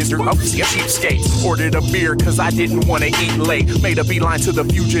truckers, Mr. Cheapskates. Ordered a beer cause I didn't want to eat late. Made a beeline to the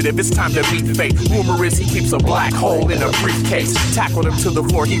fugitive, it's time to meet fate. Rumor is he keeps a black hole in a briefcase. Tackled him to the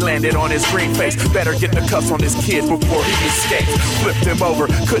floor, he landed on his green face. Better get the cuffs on his kid before he escapes. Flipped him over,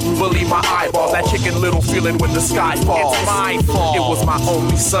 couldn't believe my eyeballs. That chicken little feeling when the sky falls. It's my fault. It was my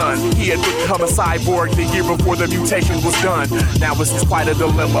only son. He had become a cyborg the year before the mutation was done. Now it's quite a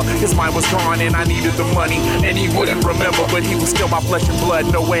dilemma. His mind was gone and I needed the money, and he wouldn't remember, but he was still my flesh and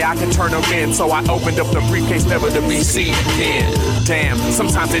blood. No way I could turn him in, so I opened up the briefcase, never to be seen again. Damn,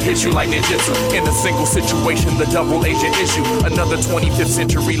 sometimes it hits you like ninjutsu. In a single situation, the double agent issue. Another 25th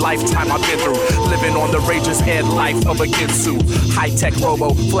century lifetime I've been through, living on the Rager's head life of a Ginsu. High-tech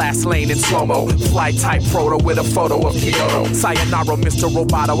robo, flash lane in slow-mo, flight type proto with a photo of Kyoto. Sayonara, Mr.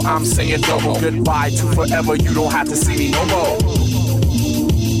 Roboto, I'm saying double goodbye to forever. You don't have to see me no more.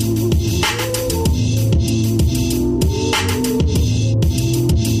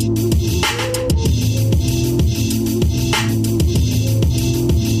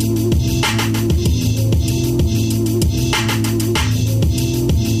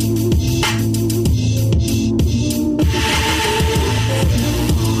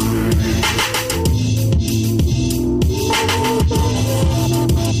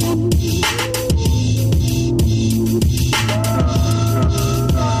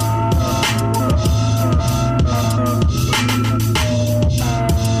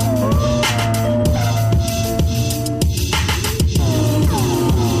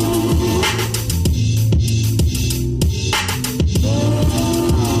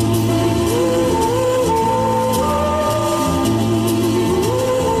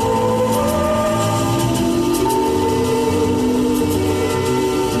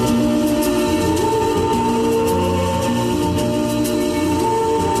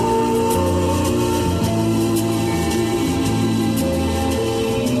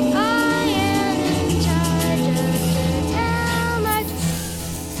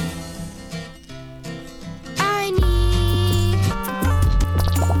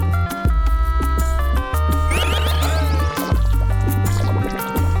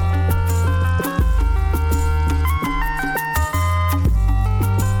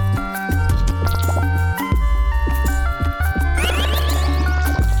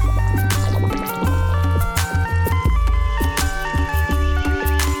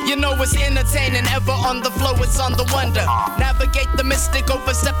 on the flow, it's on the wonder. Navigate the mystic,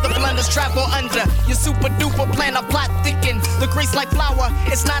 overstep the blunders, travel under. Your super duper plan, a plot thicken. The grease like flour,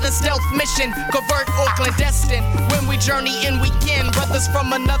 it's not a stealth mission. Covert or clandestine. When we journey in, we kin. Brothers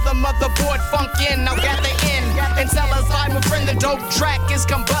from another motherboard funk in. Now gather in and tell us I'm a friend. The dope track is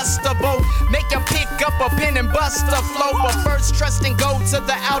combustible. Make you pick up a pen and bust a flow. But first trust and go to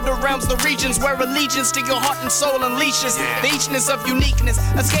the outer realms, the regions where allegiance to your heart and soul unleashes the eachness of uniqueness.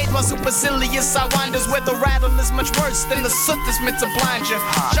 Escape my supercilious I wanders where the rattle is much worse than the soot that's meant to blind you.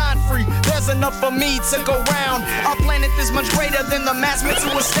 Shine free, there's enough for me to go round. Our planet is much greater than the mass meant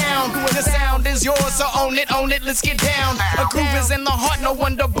to astound. The sound is yours, so own it, let's get down. A groove is in the heart, no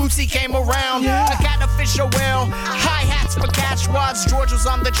wonder Bootsy came around. I got a fisher well, hi-hats for cash wads, George was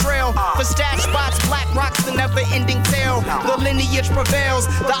on the trail. For stash spots, black rocks, the never-ending tale. The lineage prevails,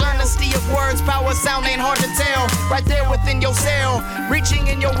 the honesty of words, power sound ain't hard to tell. Right there within your cell, reaching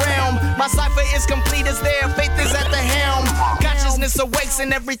in your realm. My cipher is complete as there, faith is at the helm. Consciousness awakes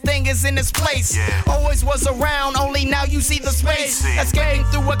and everything is in its place. Always was around, only now you see the space. Escaping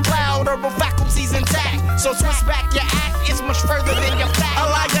through a cloud, herbal faculties intact. So twist back your act, it's much further than your fact.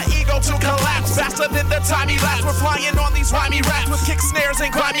 Allow your ego to collapse faster than the time elapsed. We're flying on these rhymey raps with kick snares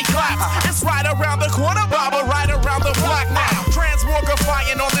and grimy claps. It's right around the corner, Baba, right around the block now.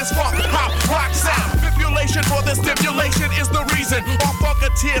 Transmogrifying on this funk pop rock sound. Fibulation for the stipulation is the reason. All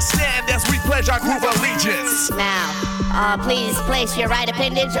funketeers stand as we pledge our groove allegiance. Now, please place your right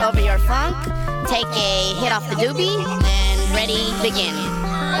appendage over your funk. Take a hit off the doobie and ready, begin.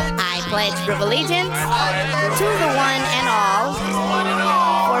 I pledge groove allegiance to the one and all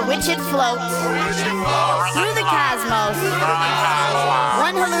for which it floats through the cosmos.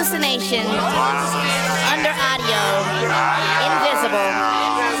 One hallucination under audio, invisible,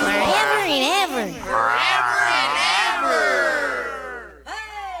 forever and ever. Forever and ever.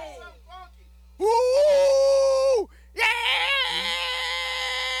 Ooh, yeah!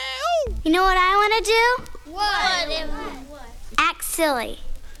 You know what I want to do? What? Act silly.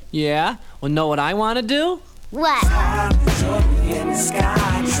 Yeah? Well, know what I want to do? What? In the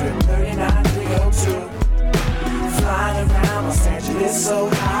sky, trip 39302. Flying around Los Angeles so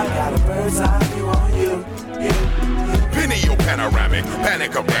high, got a bird's eye view on you. Pineal panoramic,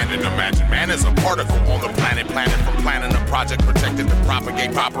 panic abandoned. Imagine man is a particle on the planet from planning a project protected to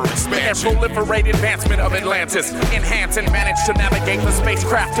propagate proper expansion. And proliferate advancement of Atlantis. Enhance and manage to navigate the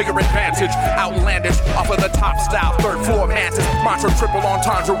spacecraft to your advantage. Outlandish, off of the top style, third floor mantis. Mantra triple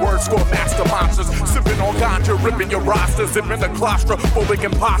entendre, word score master monsters. Sipping on ganja, ripping your roster. Zipping the claustrophobic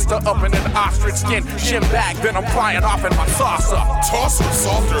imposter up in an ostrich skin. Shin bag, then I'm flying off in my saucer. Tosser,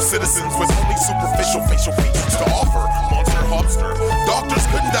 softer citizens with only superficial facial features to offer. Monster hobster. Doctors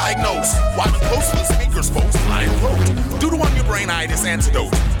couldn't diagnose. Why the close to the speakers, folks? I wrote. Due to on your brainitis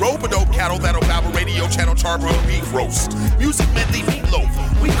antidote. Rope-a-dope cattle that'll babble radio channel charbroiled beef roast. Music medley meatloaf.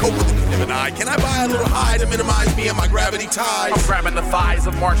 We cope with the contaminant. Can I buy a little high to minimize me and my gravity ties? I'm grabbing the thighs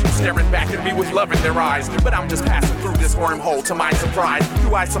of Martians staring back at me with love in their eyes. But I'm just passing through this wormhole to my surprise.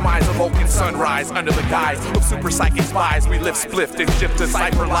 Do I surmise a Vulcan sunrise under the guise of super psychic spies? We lift spliffed and shift to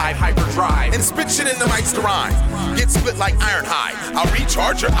cypher live hyperdrive. And spit shit in the mics to rhyme. Get split like iron high. I'll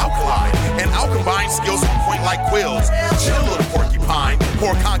recharge your alkali. And I'll combine skills on point like quills. Chill little porcupine,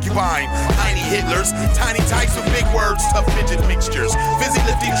 poor concubine. Tiny Hitlers, tiny types of big words, tough midget mixtures. Fizzy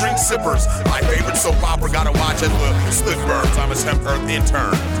lifting drink sippers. My favorite soap opera gotta watch it with slick birds. I'm a temp earth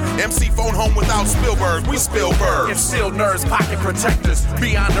intern. MC phone home without Spielberg. We spill verbs. Instilled nerves, pocket protectors.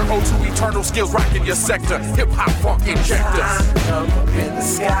 Beyond their O2 eternal skills, rocking your sector. Hip hop funk injectors. Up in the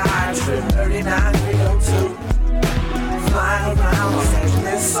sky, trip 39302. Flying around Los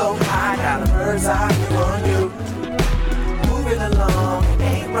Angeles so high, got a bird's eye view on you. Moving along,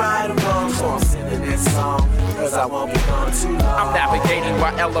 ain't right or wrong, so I'm singing this song, cause I won't be gone too long. I'm navigating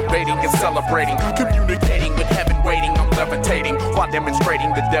while elevating and celebrating, communicating with heaven waiting, I'm levitating while demonstrating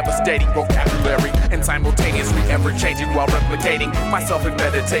the devastating vocabulary and simultaneously ever-changing while replicating myself in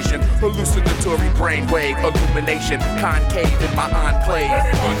meditation, hallucinatory brainwave, illumination, concave in my enclave.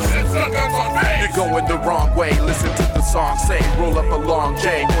 You're going the wrong way, listen to the song say, roll up a long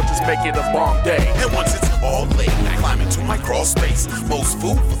J, or just make it a bomb day. And once it's all laid, I climb into my crawl space. Most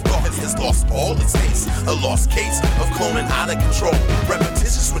food for thought has lost all its taste. A lost case of cloning out of control.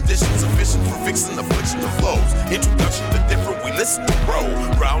 Repetitious renditions sufficient for fixing affliction of flows. Introduction to different, we listen to grow.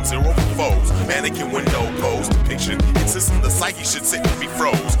 Ground zero for foes. Mannequin window pose depiction. Insisting the psyche should sit and be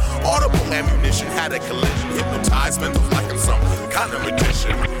froze. Audible ammunition had a collision. Hypnotized mental like I'm some kind of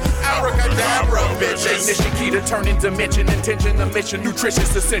magician. Abracadabra, bitches. Ignition key to turning dimension, intention, the mission,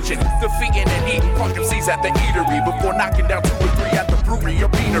 nutritious ascension. Defeating and eating punk MCs at the eatery before knocking down 2 or 3 at the brewery or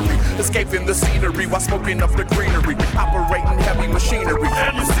beanery. Escaping the scenery while smoking up the greenery. Operating heavy machinery.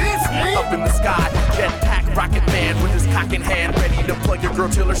 Up in the sky, jetpack rocket man with his cock in hand, ready to plug your girl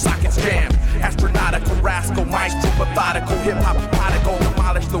till her sockets jam. Astronautical, rascal, maestro, methodical, hip-hop, prodigal,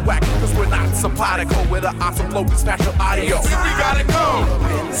 demolish the whack, cause we're not simpatico with an awesome flow, we smash your audio. We gotta go!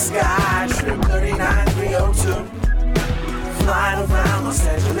 In the sky, trip 39302. Flying around Los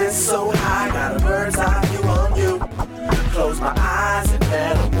Angeles so high, got a bird's eye view on you. Close my eyes and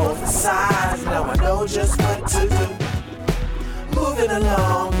metamorphosize, now I know just what to do. Moving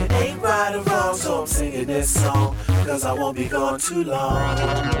along, it ain't right or wrong, so I'm singing this song, cause I won't be gone too long.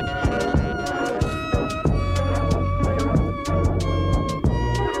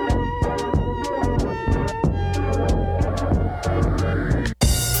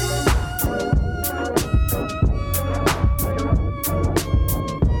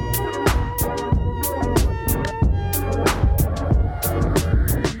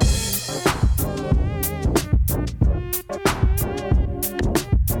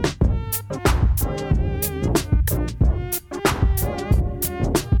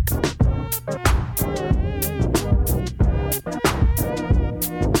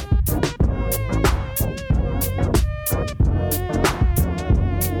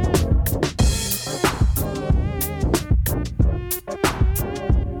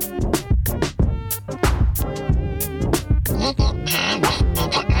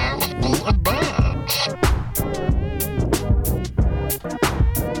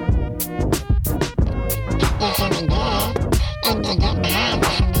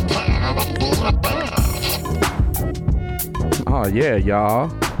 Oh yeah, y'all.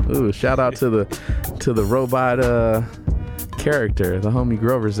 Ooh, shout out to the robot character, the homie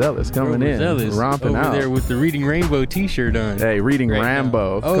Grover Zealous coming Grover in, Zealous romping over out there with the Reading Rainbow t-shirt on. Hey, Reading right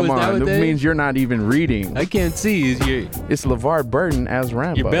Rambo. Now. Oh, Come is on, that means you're not even reading. I can't see. It's LeVar Burton as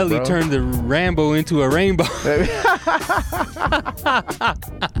Rambo. Your belly bro. turned the Rambo into a rainbow.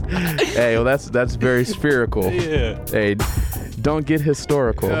 Hey, well that's very spherical. Yeah. Hey, don't get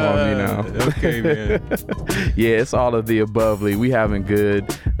historical on me now. Okay, man. Yeah, it's all of the above. Lee. We having good.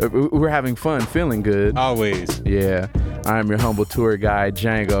 We're having fun, feeling good. Always. Yeah. I am your humble tour guide,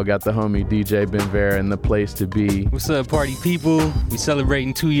 Django. Got the homie DJ Benvera in the place to be. What's up, party people? We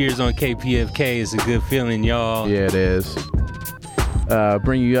celebrating 2 years on KPFK. It's a good feeling, y'all. Yeah, it is.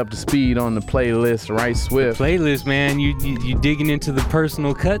 Bring you up to speed on the playlist, right swift. Playlist, man. You digging into the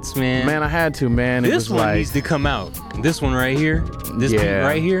personal cuts, man. Man, I had to, man. This one needs to come out. This one right here. This beat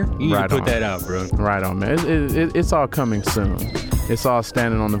right here. You need to put that out, bro. Right on, man. It's all coming soon. It's all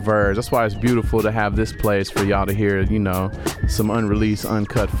standing on the verge. That's why it's beautiful to have this place for y'all to hear, you know, some unreleased,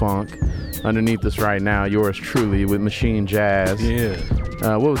 uncut funk. Underneath us right now, yours truly with Machine Jazz. Yeah.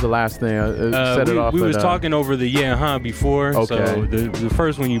 What was the last thing? Set it off. We was talking over the before. Okay. So the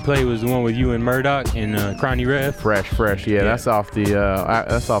first one you played was the one with you and Murdoch and Cronny Rev. Fresh. Yeah, that's off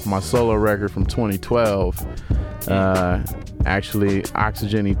that's off my solo record from 2012. Actually,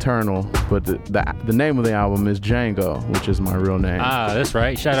 Oxygen Eternal, but the name of the album is Django, which is my real name. Ah, that's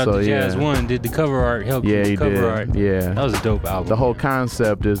right. Shout out to Jazz One. Did the cover art help? Yeah, he did. Art. Yeah, that was a dope album. The whole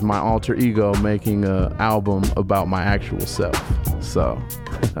concept is my alter ego making an album about my actual self. So,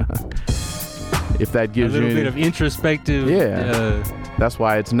 if that gives you a little bit of introspective, that's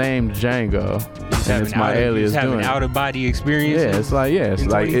why it's named Django. And it's my alias doing an out of body experience. Yeah, it's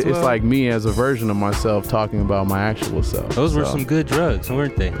like me as a version of myself talking about my actual self. Those were some good drugs,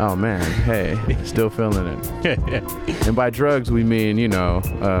 weren't they? Oh man, hey, still feeling it. And by drugs we mean, you know,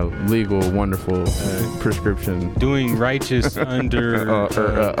 legal, wonderful prescription. Doing righteous under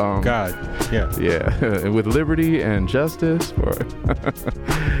God. Yeah, with liberty and justice.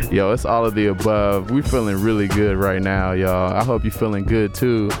 Yo, it's all of the above. We feeling really good right now, y'all. I hope you're feeling good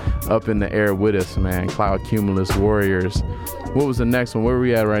too. Up in the air with us, man. Cloud Cumulus Warriors. What was the next one? Where are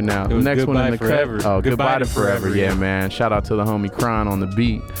we at right now? The next one in the Forever. cut. Oh, Goodbye to Forever. Yeah, man. Shout out to the homie Kron on the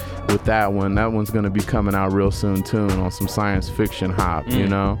beat with that one. That one's gonna be coming out real soon too, on some science fiction hop, you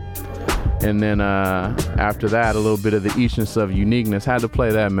know. And then after that, a little bit of the eachness of uniqueness. Had to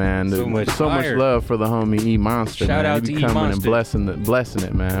play that, man. So much love for the homie E Monster. Shout man. out He to be E coming Monster. and blessing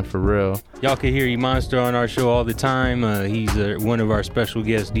it, man, for real. Y'all can hear E Monster on our show all the time. He's one of our special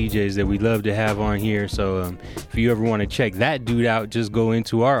guest DJs that we love to have on here. So if you ever want to check that dude out, just go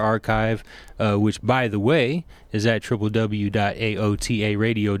into our archive, which, by the way, is at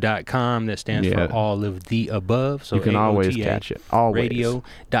www.aotaradio.com. That stands for all of the above. So you can always catch it. Always.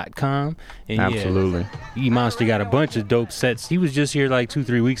 Radio.com. And Absolutely. E Monster got a bunch of dope sets. He was just here like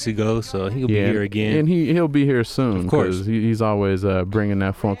 2-3 weeks ago, so he'll be here again. And he'll be here soon. Of course. 'Cause he's always bringing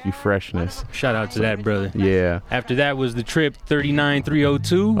that funky freshness. Shout out to that brother. Yeah. After that was the Trip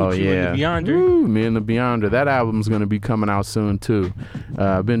 39302. Oh, with you yeah. and the Beyonder. Woo, Me and the Beyonder. That album's going to be coming out soon, too.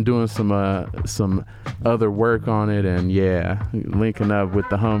 I've been doing some other work on it, and linking up with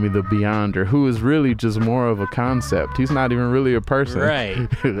the homie, the Beyonder, who is really just more of a concept. He's not even really a person. Right.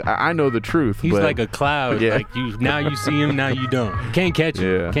 I know the truth. He's but like a cloud. Yeah. Like now you see him, now you don't. You can't catch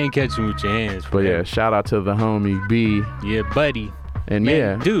him. Yeah. Can't catch him with your hands. But yeah, shout out to the homie B. Yeah, buddy. And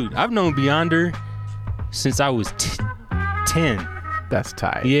Man, dude, I've known Beyonder since I was 10. That's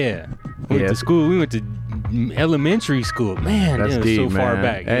tight. Yeah. We went to school. We went to elementary school. Man, that's it was deep, so far man.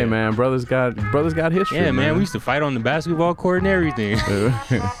 back. Hey, man, brothers got history. Yeah, man, we used to fight on the basketball court and everything.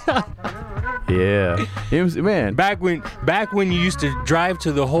 Yeah, it was, man. Back when you used to drive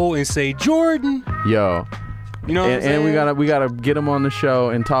to the hole and say Jordan. Yo. You know what I'm saying? And we gotta get him on the show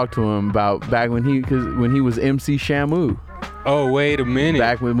and talk to him about back when he was MC Shamu. Oh, wait a minute.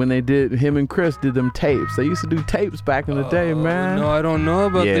 Back when him and Chris did them tapes. They used to do tapes back in the day, man. No, I don't know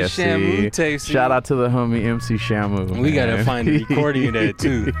about the Shamu tapes. Shout out to the homie MC Shamu. We gotta find a recording of that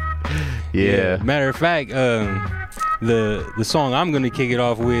too. Yeah. Matter of fact, the song I'm gonna kick it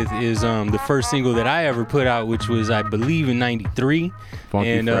off with is the first single that I ever put out, which was I believe in '93,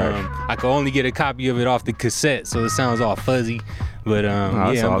 and I could only get a copy of it off the cassette, so it sounds all fuzzy. But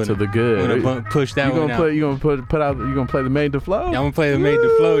it's all to the good. I'm gonna push that one out. You gonna play the Made to Flow? I'm gonna play the Made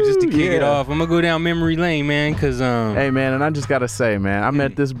to Flow just to kick it off. I'm gonna go down memory lane, man, cause hey man, and I just gotta say, man, I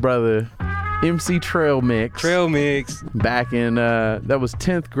met this brother, MC Trail Mix, back in that was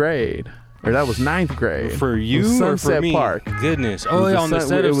 10th grade. Or that was 9th grade. For you Sunset or for me? Park. Goodness. Oh, yeah, on the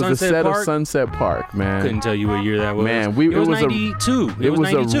set of Sunset Park? It was the set of Sunset Park, man. Couldn't tell you what year that was. Man, it was 92. It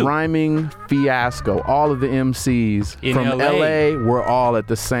was 92. a rhyming fiasco. All of the MCs from LA were all at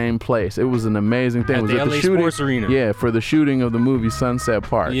the same place. It was an amazing thing. At it was the at LA the shooting, Sports Arena. Yeah, for the shooting of the movie Sunset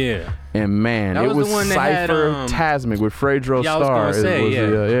Park. Yeah. And man, that it was the one that Cypher had, Tasmic with Fredro yeah, Starr. I was gonna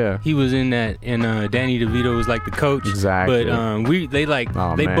say, yeah. He was in that, and Danny DeVito was like the coach. Exactly.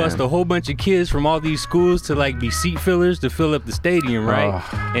 But they bust a whole bunch of kids from all these schools to like be seat fillers to fill up the stadium, right?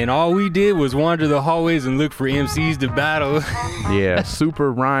 And all we did was wander the hallways and look for MCs to battle. Yeah,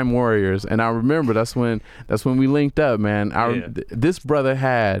 super rhyme warriors. And I remember that's when we linked up, man. This brother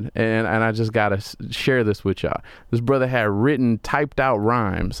had, and I just gotta share this with y'all. This brother had written, typed out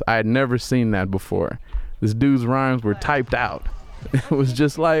rhymes. I had never seen that before. This dude's rhymes were typed out. It was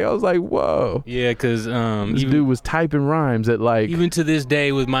just like, I was like, whoa. Yeah, because this dude was typing rhymes at like, even to this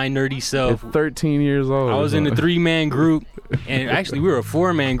day with my nerdy self, at 13 years old. I was in a 3-man group, and actually we were a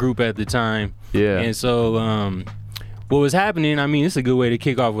 4-man group at the time. Yeah. And so what was happening, I mean, it's a good way to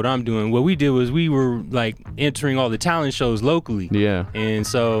kick off what I'm doing. What we did was we were like entering all the talent shows locally. Yeah. And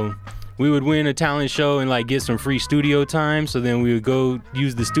so we would win a talent show and like get some free studio time. So then we would go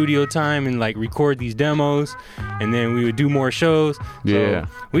use the studio time and like record these demos, and then we would do more shows. Yeah.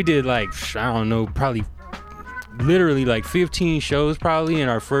 So we did like, I don't know, probably literally like 15 shows probably in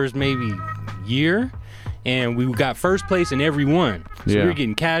our first maybe year. And we got first place in every one. So we were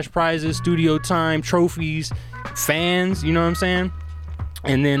getting cash prizes, studio time, trophies, fans, you know what I'm saying?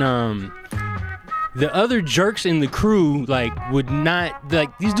 And then the other jerks in the crew like would not,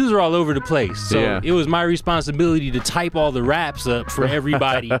 like, these dudes are all over the place, so it was my responsibility to type all the raps up for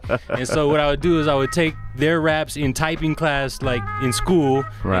everybody. And so what I would do is I would take their raps in typing class, like in school,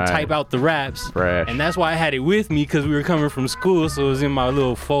 and type out the raps. And that's why I had it with me, because we were coming from school, so it was in my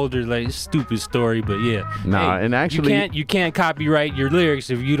little folder. Like, stupid story, but and actually you can't copyright your lyrics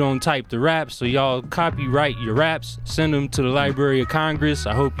if you don't type the raps. So y'all copyright your raps, send them to the Library of Congress.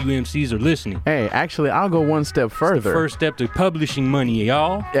 I hope you MCs are listening. Hey, actually, I'll go one step further. It's the first step to publishing money,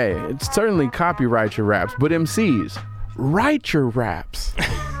 y'all. Hey, it's certainly copyright your raps, but MCs, write your raps.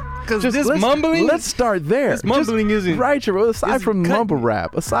 Because this mumbling. Let's start there. This mumbling isn't. Write your, aside from mumble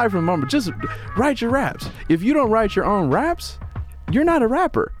rap, just write your raps. If you don't write your own raps, you're not a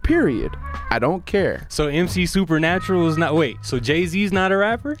rapper. Period. I don't care. So MC Supernatural is not. Wait. So Jay-Z's not a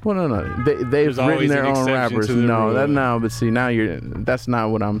rapper? Well, no. They've written their own rappers. But see, that's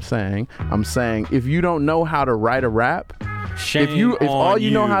not what I'm saying. I'm saying if you don't know how to write a rap. If all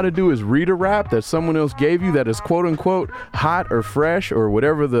you know how to do is read a rap that someone else gave you that is quote unquote hot or fresh or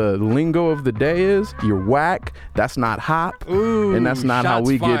whatever the lingo of the day is, you're whack. That's not hop. Ooh, and that's not how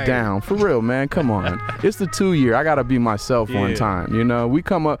we get down. For real, man. Come on. It's the 2 year. I gotta be myself one time. You know, we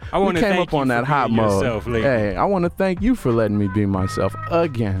came up on that hot mode. Hey, I want to thank you for letting me be myself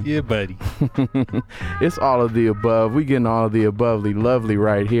again. Yeah, buddy. It's all of the above. We getting all of the abovely lovely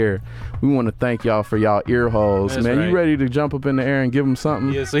right here we want to thank y'all for y'all ear holes. That's Man, right. you ready to jump up in the air and give them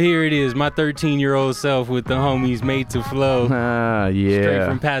something? Yeah, so here it is, my 13-year-old self with the homies Made to Flow. Yeah. Straight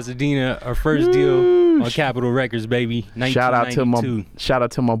from Pasadena, our first deal on Capitol Records, baby. 1992. Shout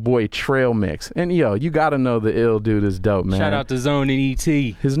out to my boy Trail Mix. And yo, you gotta know the ill dude is dope, man. Shout out to Zone and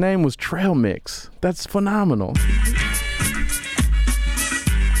E.T. His name was Trail Mix. That's phenomenal.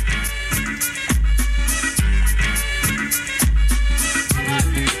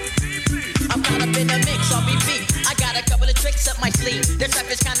 I'm caught up in the mix, RBB. I got a couple of tricks up my sleeve. The trap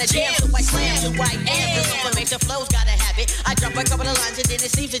is kinda jam, so I slam to I am. The information flows, gotta have it. I drop a couple of lines and then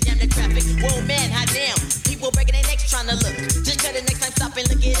it seems to jam the traffic. Whoa, man, hot damn. People breaking their necks trying to look. Just cut it next time, stop and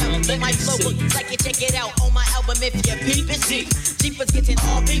look it up. Let my flow look like you check it out on my album if you peep and see. Jeepers getting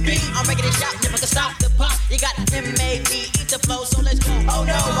all BB. I'm making it shot, never can stop the pop. You got M-A-B, eat the flow, so let's go. Oh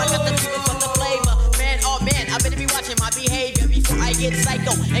no, I got the people from the flavor. Man, oh man, I better be watching my behavior before I get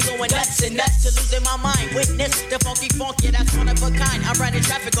psycho and going nuts and nuts to losing my mind. Witness the funky funk, yeah, that's one of a kind. I'm running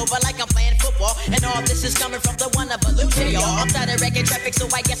traffic over like I'm playing football, and all this is coming from the one of a loser, y'all. I'm tired of wrecking traffic, so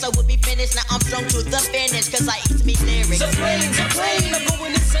I guess I will be finished. Now I'm strung to the finish, cause I eat me lyrics. So plain, I'm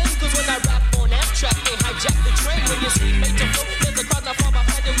going insane, cause when I rap on that track, they hijack the train. When you see Made to Flow, there's a crowd not far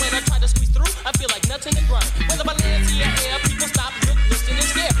behind, and when I try to squeeze through, I feel like nuts in the ground. Whether my lands in your air, people stop, look, listen, and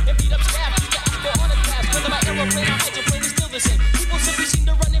stare, and beat up staff, used to ask for autographs. Whether my aeroplane or hydroplane is still the same. People simply seem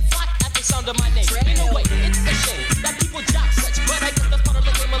to run and fly at the sound of my name. In a way, it's a shame that people jock such, but I guess that's part of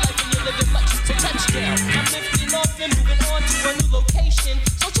the game of life when you're living much. So touchdown, I'm lifting off and moving on to a new location.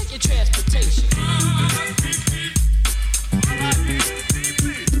 So check your transportation.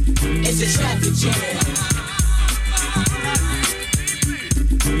 It's a traffic jam.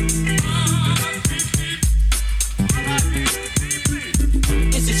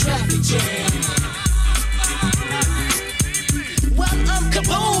 It's a traffic jam. Well, I'm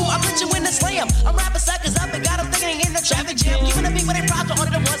kaboom. I'm rich in the slam. I'm rapping suckers up and got them thinking in the traffic jam. Giving the people they props to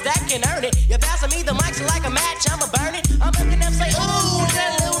only the ones that can earn it. You're passing me the mics like a match, I'ma burn it. I'm making them say, ooh,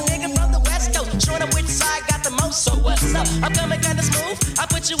 that little nigga from the West Coast. Showing up which side got the most, so what's up? I'm coming kinda smooth. I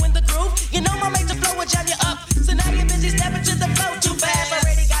put you in the groove. You know my Made to Flow will jam you up. So now you're busy stepping to the flow too fast.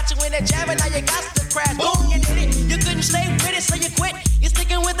 Already got you in the jam and now you got to crash. Boom, you did it. You couldn't stay with it, so you quit. You're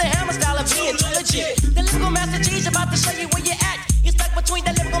sticking with the hammer style of being too legit. The lyrical master G's about to show you where you're at. You're stuck between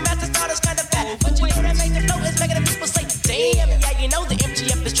the lyrical master starters kinda fat. But you know that Made to Flow is making the people say, damn, yeah, you know the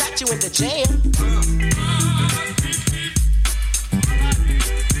MGF has trapped you in the jam.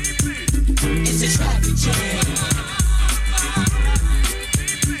 It's a traffic jam.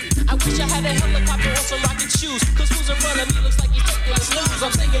 I wish I had a helicopter or some rocket shoes. Cause who's in front of me looks like he's taking a snooze.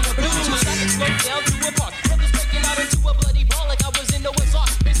 I'm singing the blues. I can slow down to a park. Brothers breaking out into a bloody ball like I was in the West Ark.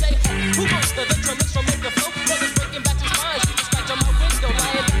 They say, hey, who goes to the drummers from Made to Flow? Brothers breaking back to spines. You can scratch on my window.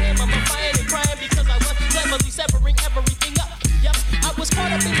 Lying down, I'm crying and crying because I was cleverly severing everything up. Yep, I was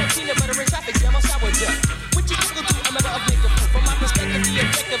caught up in the peanut butter and traffic jam on sour jet. Which is equal to a member of Made to Flow. From my perspective, the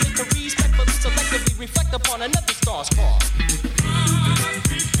objective is to respectfully, selectively reflect upon another star's car.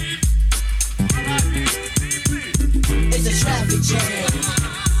 It's a traffic jam.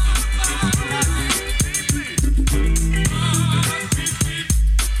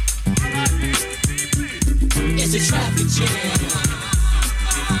 It's a traffic jam.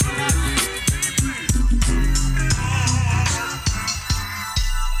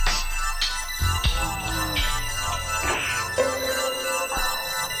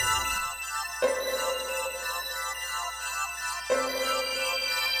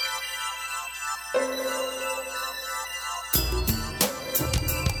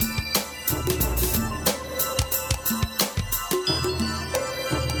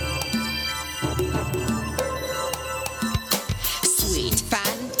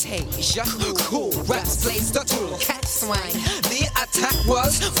 Cool raps plays the tool, cat swing. The attack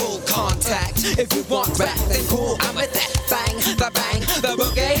was full contact. If you want rap, then cool, I'm with that bang, the bang, the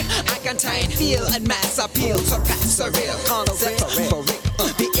boogie. I contain feel and mass appeal. So that's a real concept for real.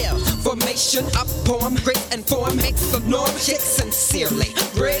 The ill formation of poem, great and form makes the norm. Shit sincerely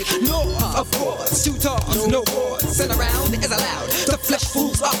great. No, of course, two dogs, no wars. And around is allowed to flesh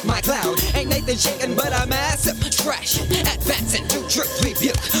fools off my cloud. Ain't Nathan shaking, but a massive trash. Advancing to trip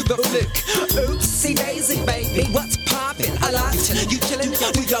rebuke the fluke. Oopsie daisy, baby, what's poppin'? A lot. You chillin',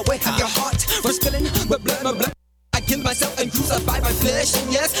 we go way have your heart for spilling, but blood. I kill myself and crucify my flesh,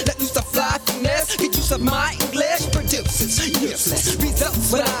 and yes, let loose the fly finesse. Get use of my English produces useless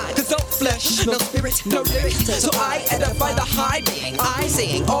results when I consult flesh. no spirit, no lyrics. So I edify the high being, I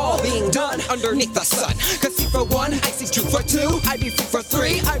seeing all being done underneath the sun. Cause see for one, I see two for two, I be free for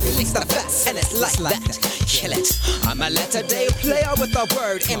three, I release the best, and it's like that. Kill it. I'm a letter-day player with a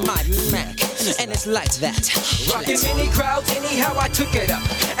word in my Mac, and it's like that. Rockin' many crowds, anyhow I took it up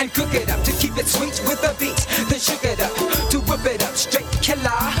and cook it up to keep it sweet with a beat. Then shook it up to whip it up straight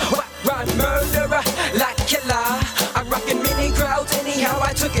killer. Rhyme murderer like killer. I'm rockin' many crowds, anyhow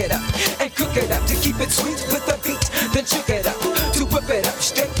I took it up and cook it up to keep it sweet with a beat. Then shook it up to whip it up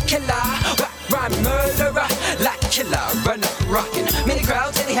straight killer. Rhyme murderer like killer. Run up rockin' many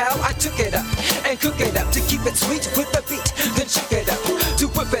crowds, anyhow I took it up and cook it up to keep it sweet with a beat. Then shook it up to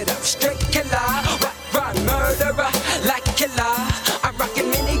whip it up straight killer. Rhyme murderer like killer. I'm rockin'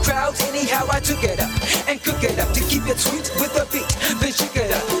 many crowds, anyhow I took it up and cook it up to keep it sweet with a beat. Then shook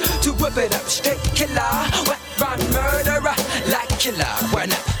it up to whip it up straight killer. Rhyme murderer like killer.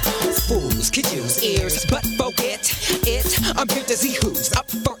 Run up. Fools could use ears, but forget it. I'm here to see who's up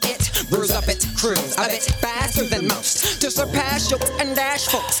for it. Bruise up it, cruise a bit faster than most to surpass jokes and dash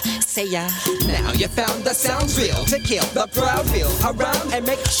folks. Say ya. Now you found the sounds real to kill the proud feel around and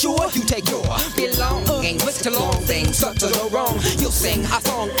make sure you take your belongings with the long things up to the wrong. You'll sing a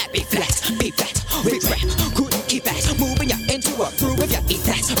song at B flat, with rap. Couldn't keep that, moving ya into a groove if you eat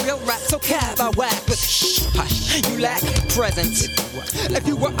that. Real rap, so have a whack with hush. You lack presence. If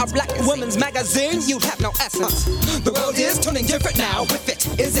you were a black woman's magazine, you'd have no essence. The world is turning different now with it.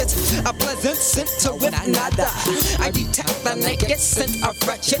 Is it a pleasant scent to with nada? I detect the naked scent of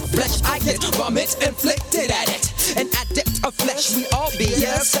wretched flesh. I get vomit inflicted at it. An addict of flesh we all be,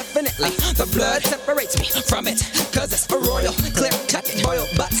 yes, definitely. The blood separates me from it, cause it's a royal, clear cut, boiled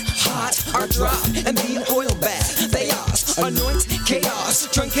but hot or dry. And the oil bath, they are anoint chaos,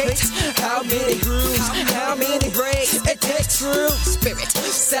 truncate. How many grooves, how many breaks it takes true spirit,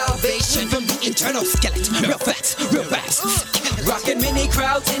 salvation from the internal skeleton. Real facts, real facts. Rockin' many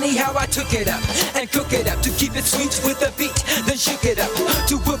crowds, anyhow I took it up and cook it up to keep it sweet with a beat. Then shook it up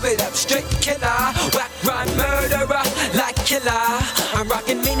to whoop it up straight killer. Whack rhyme murderer like killer. I'm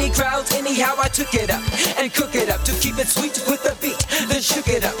rockin' many crowds, anyhow I took it up and cook it up to keep it sweet with a beat. Then shook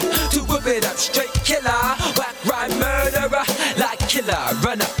it up to whoop it up straight killer. Whack rhyme murderer like killer.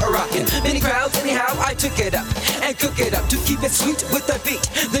 Run up rockin' many crowds, anyhow I took it up and cook it up to keep it sweet with a beat.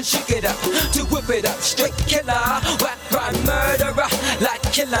 Then shook it up to whip it up straight killer. Whack rhyme murderer like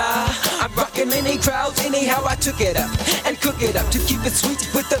killer. I'm rockin' many crowds, anyhow I took it up and cook it up to keep it sweet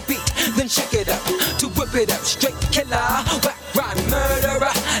with a beat. Then shook it up to whip it up straight killer. Whack rhyme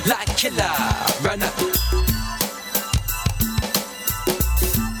murderer like killer. Run up.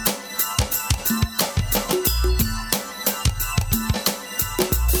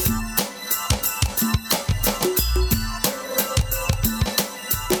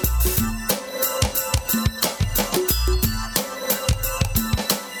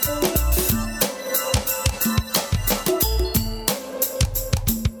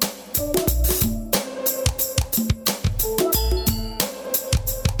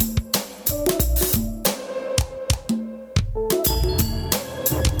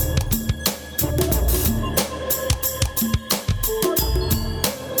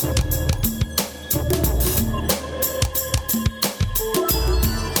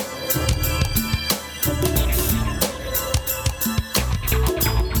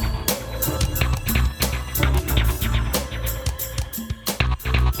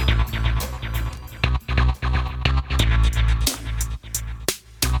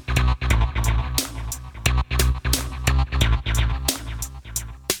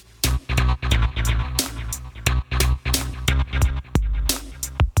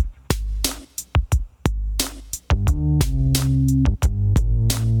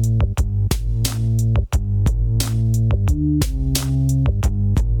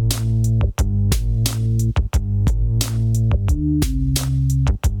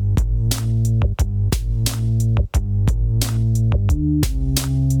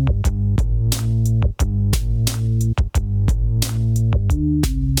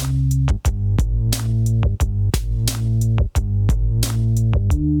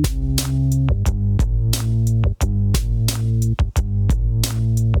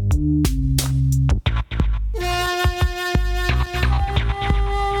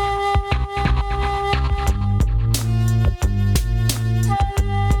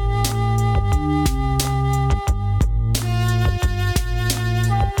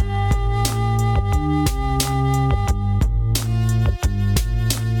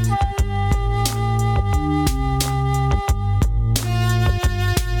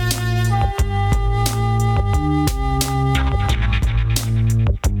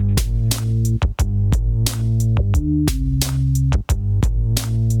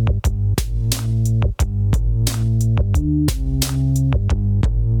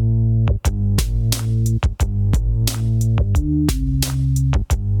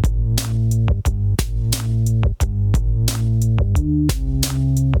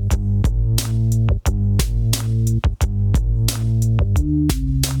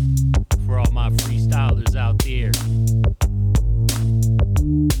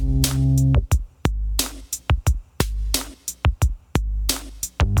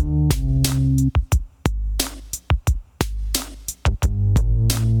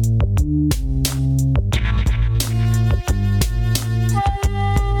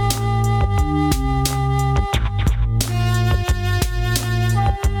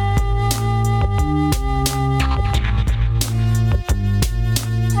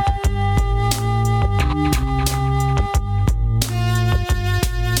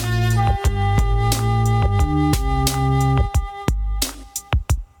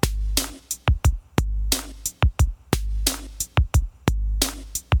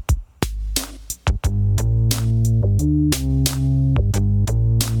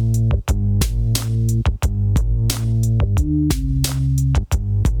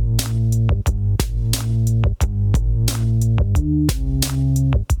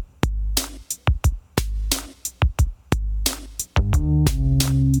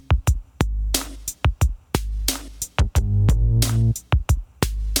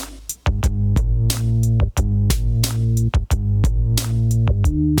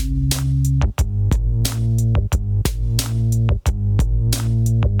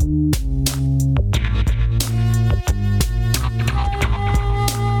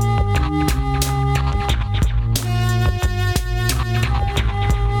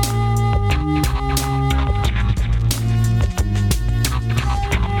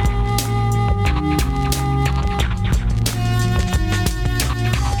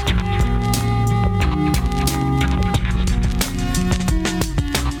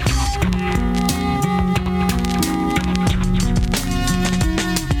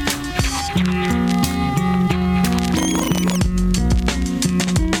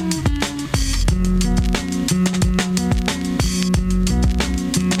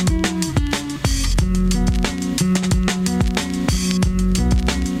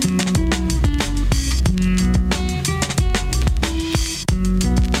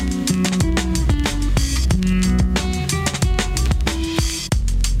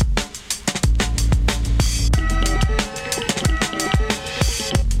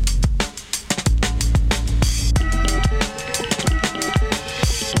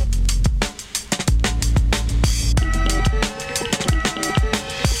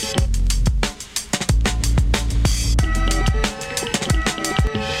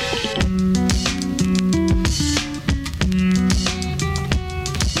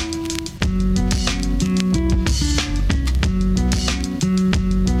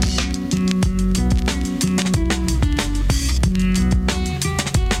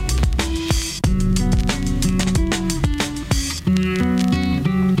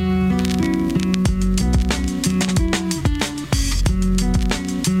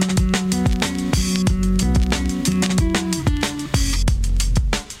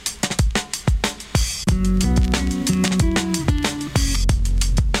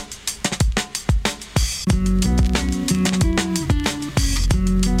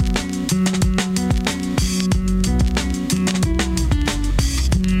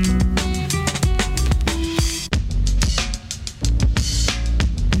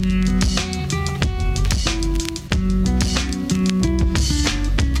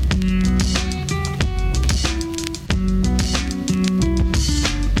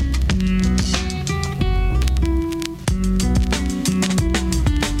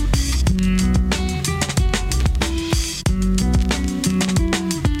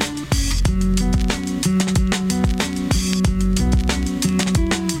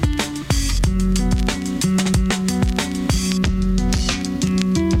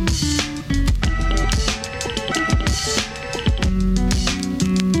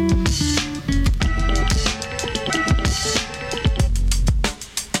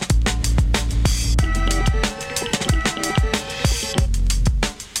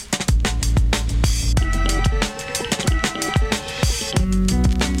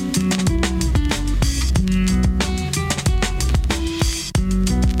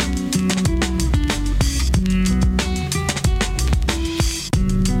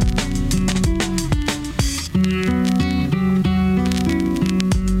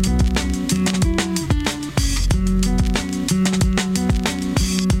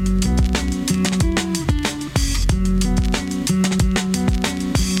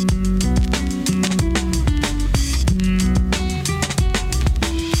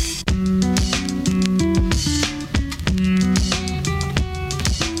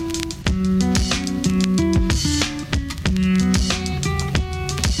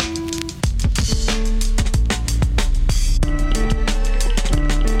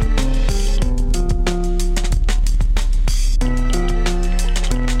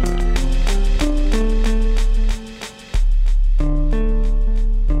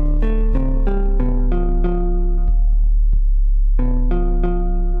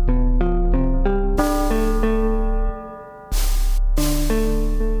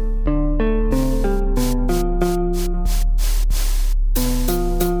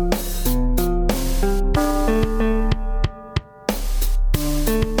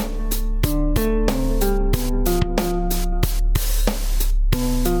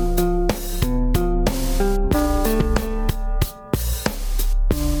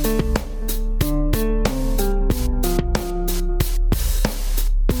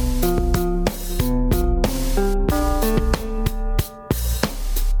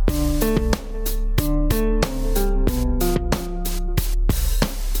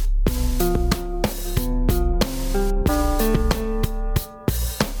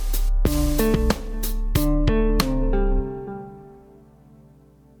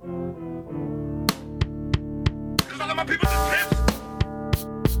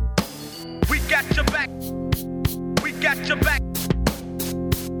 got your back. We got your back.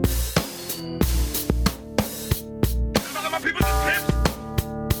 All of my people is pimps.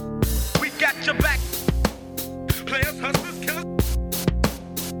 We got your back. Players, hustlers, killers.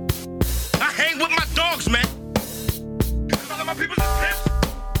 I hang with my dogs, man. All of my people is pimps.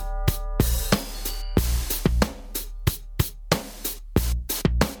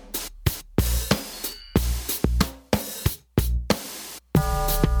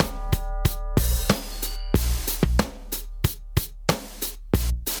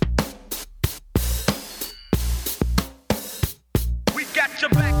 Got your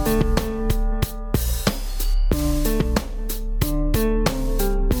back.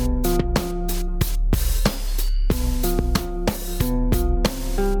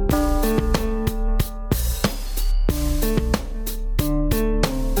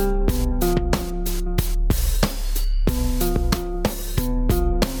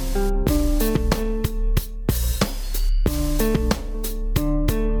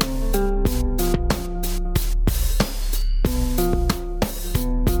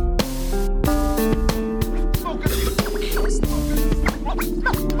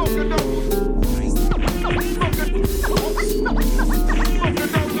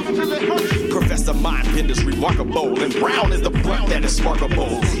 Professor Mindbender's remarkable, and brown is the blunt that is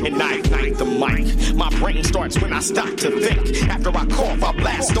sparkable. And I ignite the mic. My brain starts when I stop to think. After I cough, I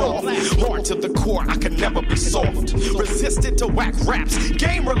blast off. Hard to the core, I can never be soft. Resistant to whack raps,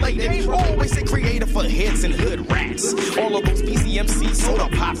 game related. Always stay creative for heads and hood rats. All of those BCMC soda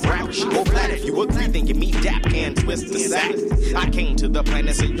pop raps. Go flat if you agree, then give me dap and twist the sack. I came to the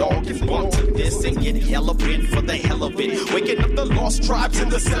planet so y'all can bump to this and get hella bent for the hell of it. Waking up the lost tribes in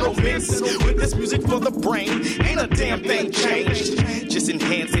the settlements. With this music for the brain, ain't a damn thing changed. Just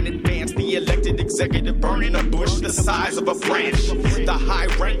enhance and advance the elected executive, burning a bush the size of a branch. The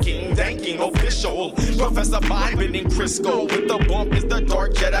high-ranking, thanking official, Professor Mind-bending Crisco. With the bump is the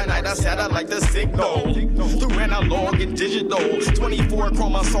dark Jedi Knight, I satellite the signal. Through analog and digital, 24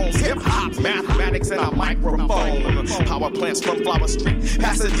 chromosomes, hip-hop, mathematics, and a microphone. Power plants from Flower Street,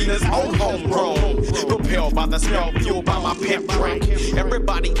 Pasadena's own homegrown. Propelled by the smell, fueled by my pimp drink.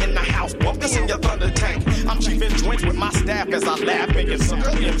 Everybody in the house, bump this in your thunder tank. I'm chiefing joints with my staff as I laugh, making some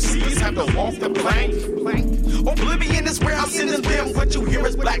MCs have to walk the plank. Oblivion is where I'm sending them. What you hear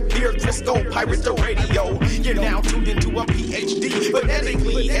is Blackbeard, Crisco, Pirate the Radio. You're now tuned into a PhD,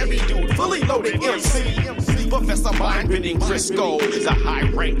 phonetically heavy dude, fully loaded MC. Professor Mind-bending Crisco, the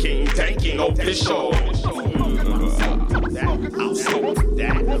high-ranking, thanking official. I'll smoke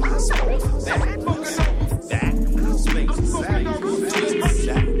that. I'll smoke that.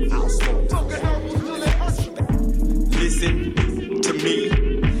 Listen to me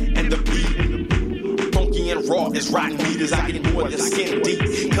and the beat. Funky and raw as rotten meat as I get more than skin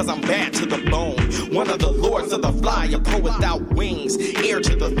deep. Cause I'm bad to the bone. One of the lords of the fly, a pro without wings. Heir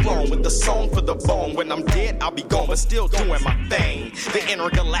to the throne with the song for the bone. When I'm dead, I'll be gone, but still doing my thing. The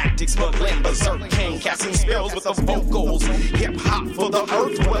intergalactic smuggling berserk king, casting spells with the vocals. Hip hop for the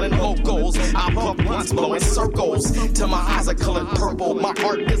earth dwelling locals. I pump blunts blowing circles till my eyes are colored purple. My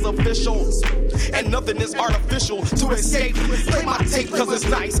art is official, and nothing is artificial to escape. Play my tape cause it's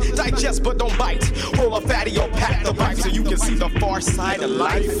nice. Digest but don't bite. Roll a fatty or pack the pipe so you can see the far side of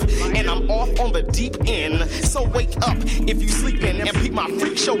life. And I'm off on the deep end, so wake up if you sleeping and peep my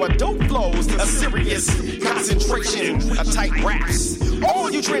freak show of dope flows. A serious concentration, a tight raps.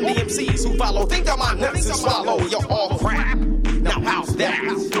 All you trendy MCs who follow think I'm my nuts and swallow. You're all crap. Now how's that?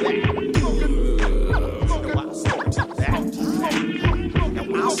 Now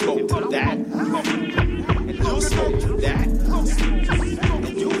I'll smoke to that. And you'll smoke to that.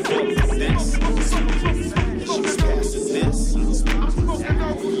 And you'll smoke to this. And she's past this.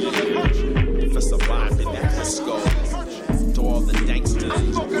 Professor Mind-bending Crisco. To all the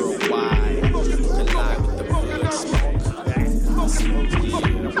gangsters worldwide. Collide with the blood smoke. That's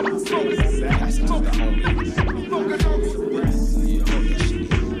to the homie.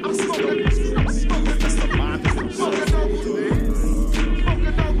 Professor Mind-bending Crisco.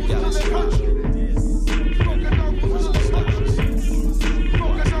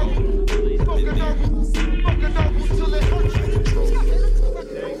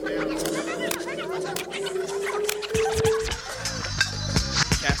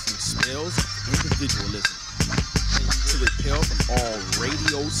 Individualism to repel from all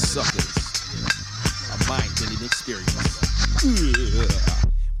radio suckers. A mind-bending experience.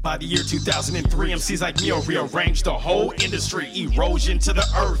 By the year 2003, MCs like Neo rearranged the whole industry. Erosion to the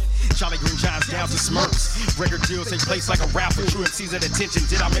earth. Charlie Green Giants down to Smurfs. Record deals take place like a raffle. True MCs at attention.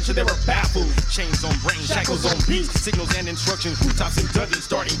 Did I mention they were baffled? Chains on brain, shackles on beats. Signals and instructions. Rooftops and dungeons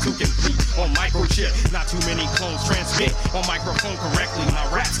starting to complete. on microchip. Not too many clones transmit on microphone correctly. My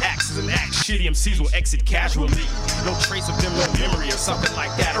raps acts as an act. Shitty MCs will exit casually. No trace of them, no memory or something like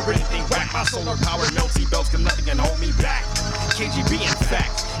that or anything whack. My solar powered melty belts, cause nothing can hold me back. KGB in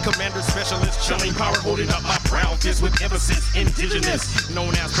fact, commander specialist, chilling power, holding up my brown fist with emphasis. Indigenous,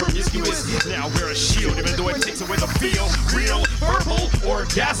 known as promiscuous. Now wear a shield, even though it takes away the feel. Real verbal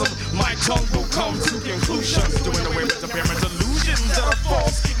orgasm. My tongue will come to conclusions, doing away with apparent illusions that are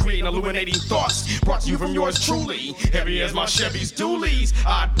false, creating illuminating thoughts. Brought to you from yours truly, heavy as my Chevy's dualies.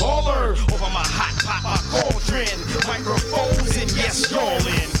 Oddballer over my hot pot, my cauldron, microphones, and yes, y'all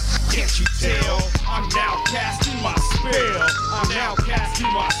in. Can't you tell? I'm now casting my spell. I'm now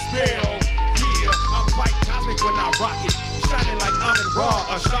casting my spell. Yeah, I'm quite cosmic when I rock it. Shining like I'm in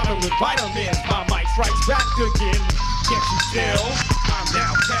raw, a shaman with vitamins. My mic strikes back again. Can't you tell? I'm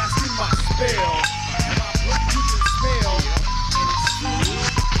now casting my spell. My blood you can smell. And it's true.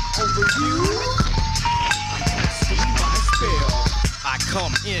 Over you, I'm casting my spell. I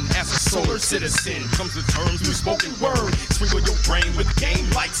come in as a solar citizen. Comes to terms through spoken word. Sprinkle your brain with game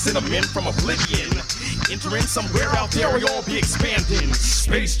like cinnamon from oblivion. Entering somewhere out there, we all be expanding.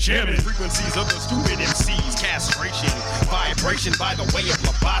 Space jamming frequencies of the stupid MCs. Castration, vibration by the way of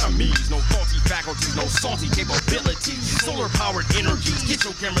lobotomies. No faulty faculties, no salty capabilities. Solar powered energies. Get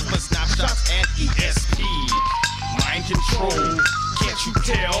your cameras for snapshots and ESP. Mind control, can't you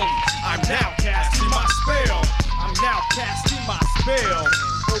tell? I'm now casting my spell. I'm now casting my spell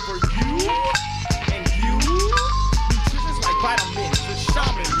over you and you. Nutritious like vitamins, the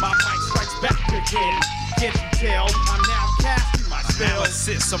shaman. My mind strikes back again. Can't you tell? I'm now casting my spell.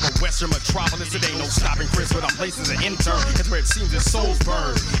 Analysis of a western metropolis. It ain't no stopping Chris, but I'm placed as an intern. That's where it seems his soul's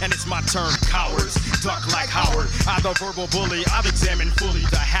burned. And it's my turn, cowards. Duck like Howard. I'm the verbal bully. I've examined fully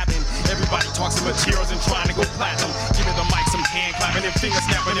the happen. Everybody talks in materials and trying to go platinum. Give me the mic, some hand clapping and finger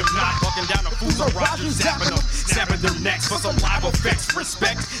snapping. If not, walking down the fools are Rogers zapping them. Snapping their necks for some live effects.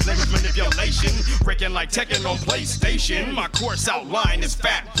 Respect, language manipulation. Breaking like Tekken on PlayStation. My course outline is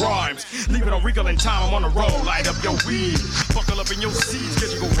fat rhymes. Leave it on wrinkle in time, I'm on the road. Light up your weed. Buckle up in your seats,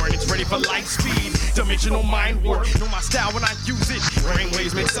 cause you go burn, it's ready for light speed. Dimensional mind work. Know my style when I use it.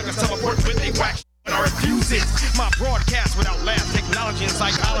 Brainwaves make suckers teleport with they whack. But I refuse it. My broadcast without lab technology and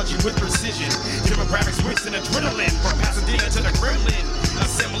psychology with precision. Demographics, wits, and adrenaline. From Pasadena to the Kremlin.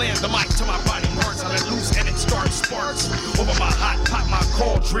 Assembling the mic to my body parts. I let loose and it starts sparks. Over my hot pot, my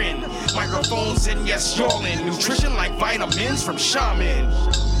cauldron. Microphones and yes, y'all in. Nutrition like vitamins from shaman.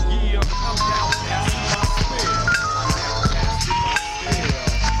 Yeah, I'm down casting my spell. I'm down casting my spell. Yeah.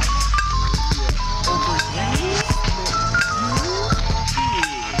 Over you.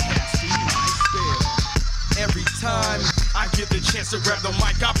 Every time I get the chance to grab the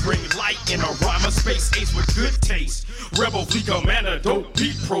mic, I bring light in a rhyme of space ace with good taste. Rebel fleet commander, dope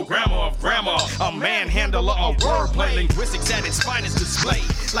beat programmer of grammar, a manhandler of wordplay, linguistics at its finest display.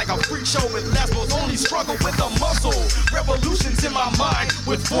 Like a freak show with lesbos, only struggle with a muscle. Revolutions in my mind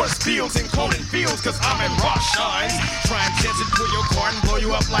with force fields and cloning fields, cause I'm in raw shines. Try and chance it, pull your card and blow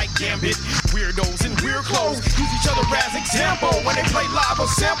you up like Gambit. Weirdos in weird clothes use each other as example when they play live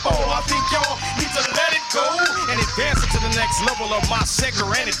or sample. I think y'all need to let it go and advance it to the next level of my sector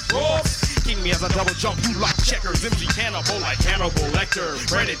and it draws. King me as I double jump, you like checkers. MC cannibal like Hannibal Lecter.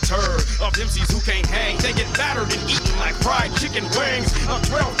 Predator of MCs who can't hang. They get battered and eaten like fried chicken wings. A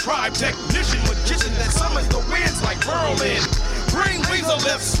 12-tribe technician, magician that summons the winds like Merlin. Brainwaves are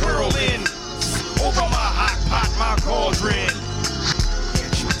left swirling over my hot pot, my cauldron.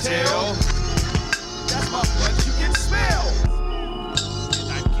 Can't you tell? That's my blood you can smell.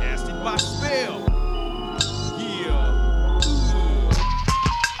 And I'm casting my spell.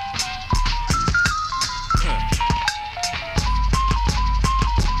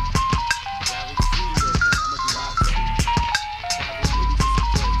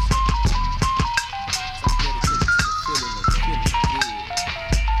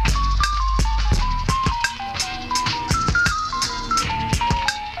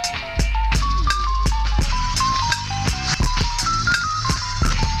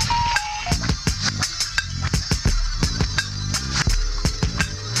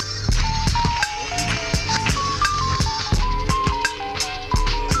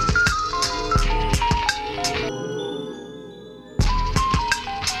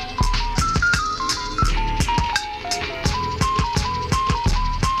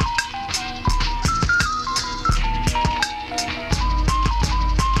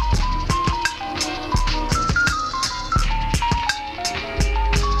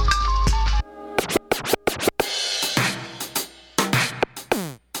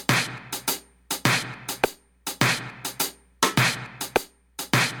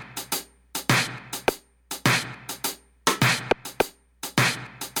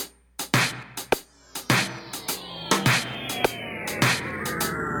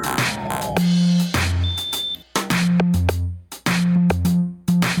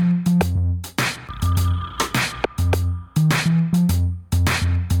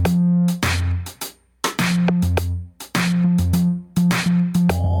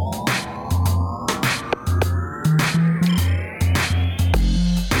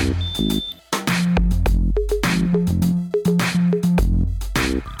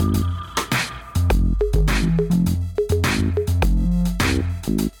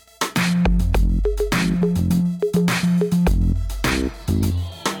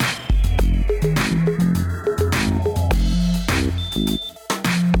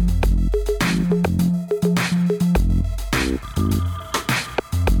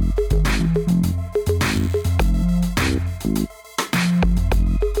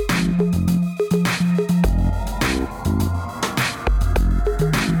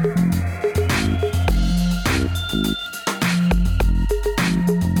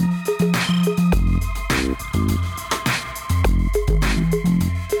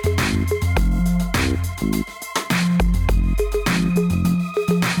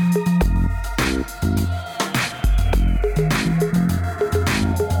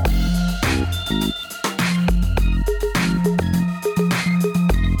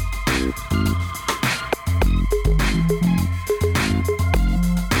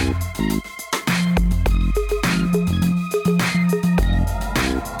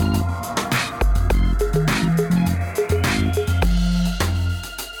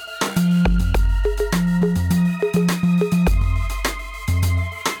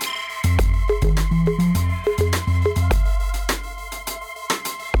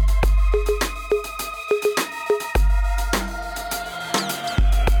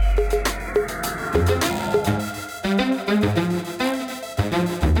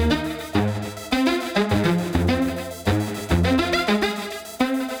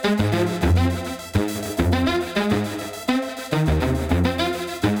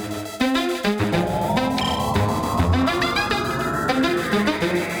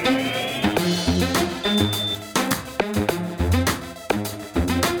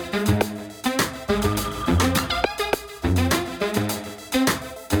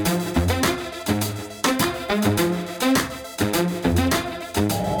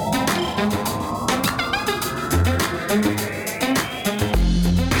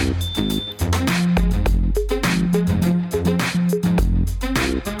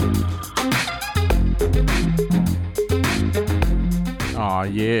 Oh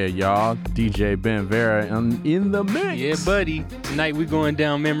yeah, y'all. DJ Ben Vera in the mix. Yeah, buddy. Tonight we're going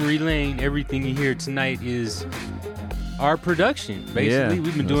down memory lane. Everything you hear tonight is our production. Basically, Yeah, we've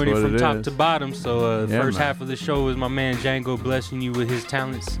been that's doing it what from it top is. to bottom. So the Yeah, first man. half of the show is my man Django blessing you with his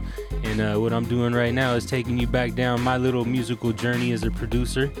talents. And what I'm doing right now is taking you back down my little musical journey as a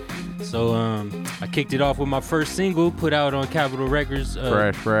producer. So I kicked it off with my first single put out on Capitol Records.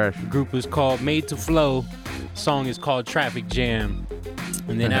 Fresh. The group was called Made to Flow. Song is called Traffic Jam.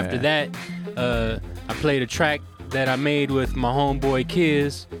 And then after that, I played a track that I made with my homeboy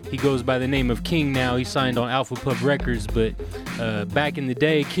Kiz. He goes by the name of King now. He signed on Alpha Pup Records, but back in the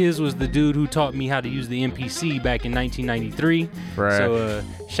day, Kiz was the dude who taught me how to use the MPC back in 1993. Fresh. So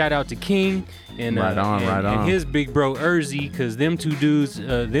shout out to King and Right on. and his big bro Urzy, because them two dudes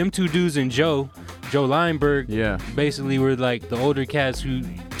and Joe Lineberg, basically were like the older cats who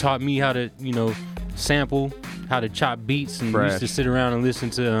taught me how to, sample, how to chop beats, and we used to sit around and listen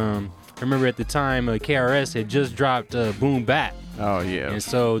to. I remember at the time KRS had just dropped Boom Bap. Oh yeah. And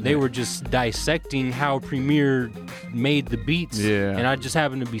so they were just dissecting how Premier made the beats. Yeah. And I just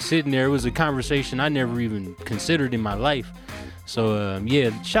happened to be sitting there. It was a conversation I never even considered in my life. So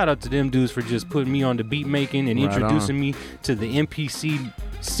shout out to them dudes for just putting me on the beat making and Right introducing me to the MPC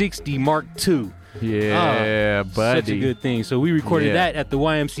 60 Mark II. Yeah, buddy. Such a good thing. So we recorded that at the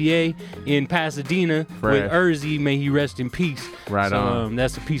YMCA in Pasadena with Urzy. May he rest in peace. Right on.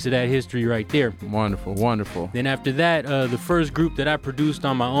 That's a piece of that history right there. Wonderful. Then after that, the first group that I produced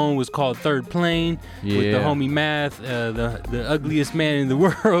on my own was called Third Plane with the homie Math, the ugliest man in the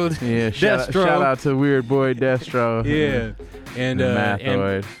world. Yeah, shout out to Weird Boy Destro. Yeah. And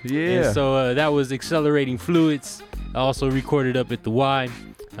Mathoid. And so that was Accelerating Fluids. I also recorded up at the Y.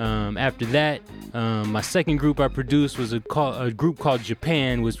 After that, my second group I produced was a group called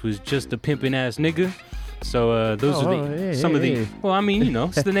Japan, which was just a pimpin' ass nigga. So those are some of the. Well, I mean,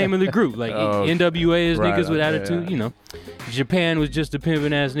 it's the name of the group. Like NWA is niggas with attitude. Japan was just a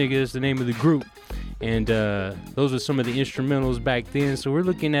pimpin' ass nigga. Is the name of the group, and those are some of the instrumentals back then. So we're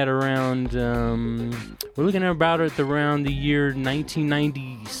looking at around. We're looking at about around the year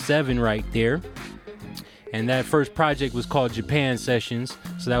 1997 right there. And that first project was called Japan Sessions.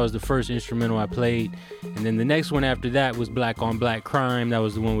 So that was the first instrumental I played. And then the next one after that was Black on Black Crime. That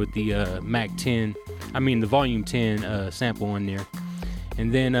was the one with the the Volume 10 sample on there.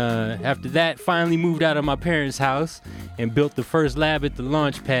 And then after that, finally moved out of my parents' house and built the first lab at the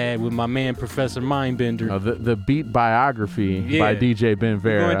launch pad with my man, Professor Mindbender. The beat biography by DJ Ben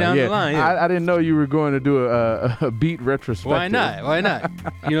Vera. Going down the line. Yeah. I didn't know you were going to do a beat retrospective. Why not?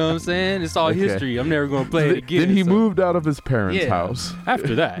 You know what I'm saying? It's all history. I'm never going to play it again. Then he moved out of his parents' house.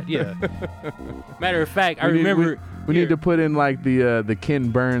 After that, yeah. Matter of fact, I remember... We need to put in like the Ken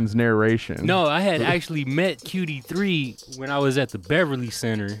Burns narration. No, I had actually met QD3 when I was at the Beverly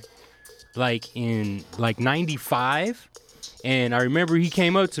Center, in 95. And I remember he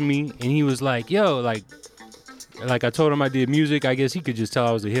came up to me and he was like, yo, like I told him I did music. I guess he could just tell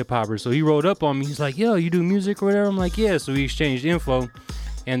I was a hip hopper. So he rolled up on me. He's like, yo, you do music or whatever? I'm like, yeah. So we exchanged info.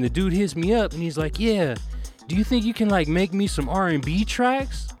 And the dude hits me up and he's like, yeah, do you think you can make me some R&B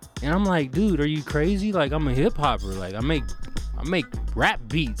tracks? And I'm like, dude, are you crazy? Like, I'm a hip hopper. Like, I make rap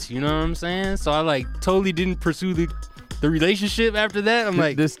beats. You know what I'm saying? So I totally didn't pursue the relationship after that. I'm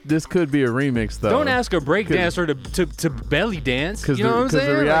like, this could be a remix though. Don't ask a break dancer to belly dance. You know what I'm saying?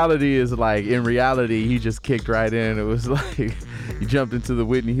 Because the reality is in reality, he just kicked right in. It was like you jumped into the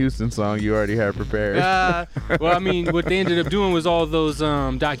Whitney Houston song you already had prepared. Well, I mean, what they ended up doing was all those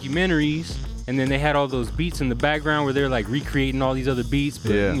documentaries. And then they had all those beats in the background where they're recreating all these other beats.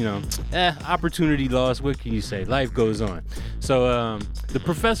 But, opportunity lost. What can you say? Life goes on. So the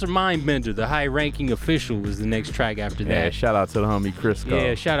Professor Mindbender, the high-ranking official, was the next track after that. Yeah, shout out to the homie Crisco.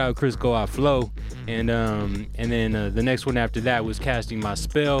 Yeah, shout out Crisco our flow. And then the next one after that was Casting My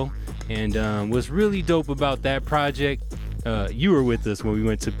Spell. And what's really dope about that project, you were with us when we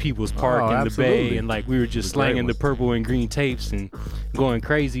went to People's Park in the Bay, and we were just slanging the purple and green tapes and going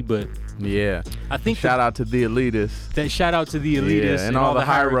crazy. But yeah, I think shout out to the Elitists. Shout out to the Elitists and all the Hyro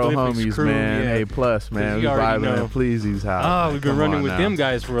Hieroglyphics homies, crew, man. Yeah. A+, man. We vibing at Pleasy's house. Oh, we've been running with them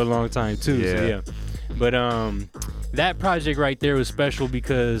guys for a long time too. Yeah. So yeah. But that project right there was special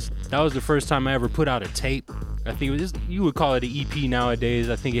because that was the first time I ever put out a tape. I think it was you would call it an EP nowadays.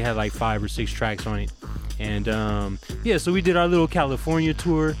 I think it had 5 or 6 tracks on it. And so we did our little California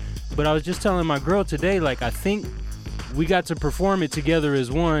tour. But I was just telling my girl today, I think we got to perform it together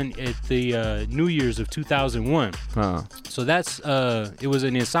as one at the New Year's of 2001. So that's it was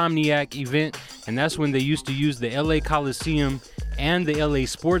an Insomniac event, and that's when they used to use the LA Coliseum and the LA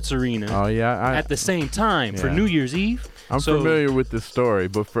Sports Arena at the same time for New Year's Eve. I'm familiar with this story,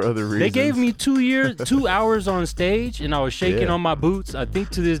 but for other reasons. They gave me 2 hours on stage, and I was shaking on my boots. I think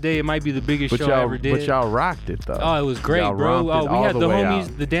to this day it might be the biggest show I ever did. But y'all rocked it, though. Oh, it was great, bro. Oh, we had the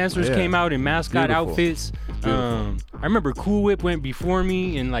homies, the dancers came out in mascot outfits. I remember Cool Whip went before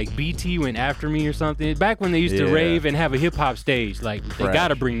me, and like BT went after me or something. Back when they used to rave and have a hip hop stage, like they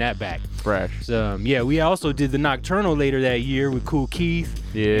gotta bring that back. Fresh. So, we also did the Nocturnal later that year with Cool Keith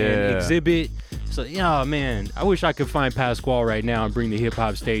and Exhibit. So, man, I wish I could find Pasquale right now and bring the hip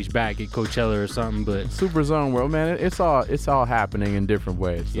hop stage back at Coachella or something. But Super Zone World, man, it's all happening in different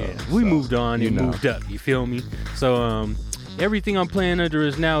ways. So, we moved on and moved up. You feel me? So, everything I'm playing under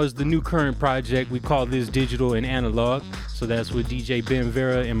is the new current project. We call this Digital and Analog. So that's with DJ Ben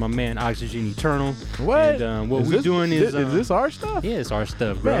Vera and my man Oxygen Eternal. What? And what we're doing is this our stuff? Yeah, it's our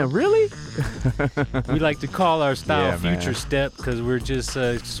stuff, bro. Man, really? We like to call our style Future Step because we're just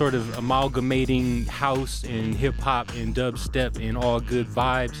sort of amalgamating house and hip hop and dubstep and all good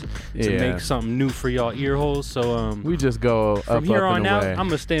vibes to make something new for y'all ear holes. So we just go from here on out. I'm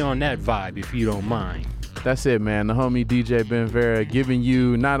gonna stay on that vibe if you don't mind. That's it, man. The homie DJ Ben Vera giving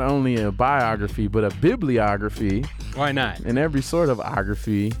you not only a biography, but a bibliography. Why not? And every sort of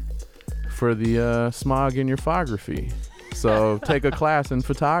ography for the smog in your photography. So take a class in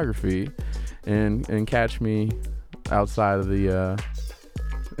photography and catch me outside of the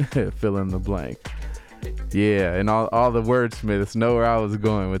fill in the blank. Yeah, and all the wordsmiths know where I was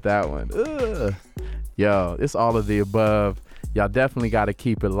going with that one. Ugh. Yo, it's all of the above. Y'all definitely got to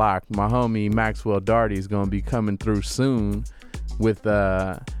keep it locked. My homie Maxwell Darty is going to be coming through soon with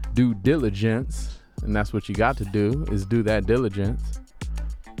Due Diligence. And that's what you got to do, is do that diligence.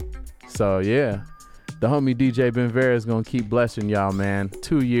 So, yeah. The homie DJ Ben Vera is going to keep blessing y'all, man.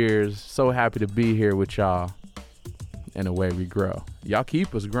 2 years. So happy to be here with y'all. And away we grow. Y'all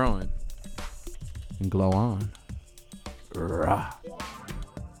keep us growing. And glow on. Rah.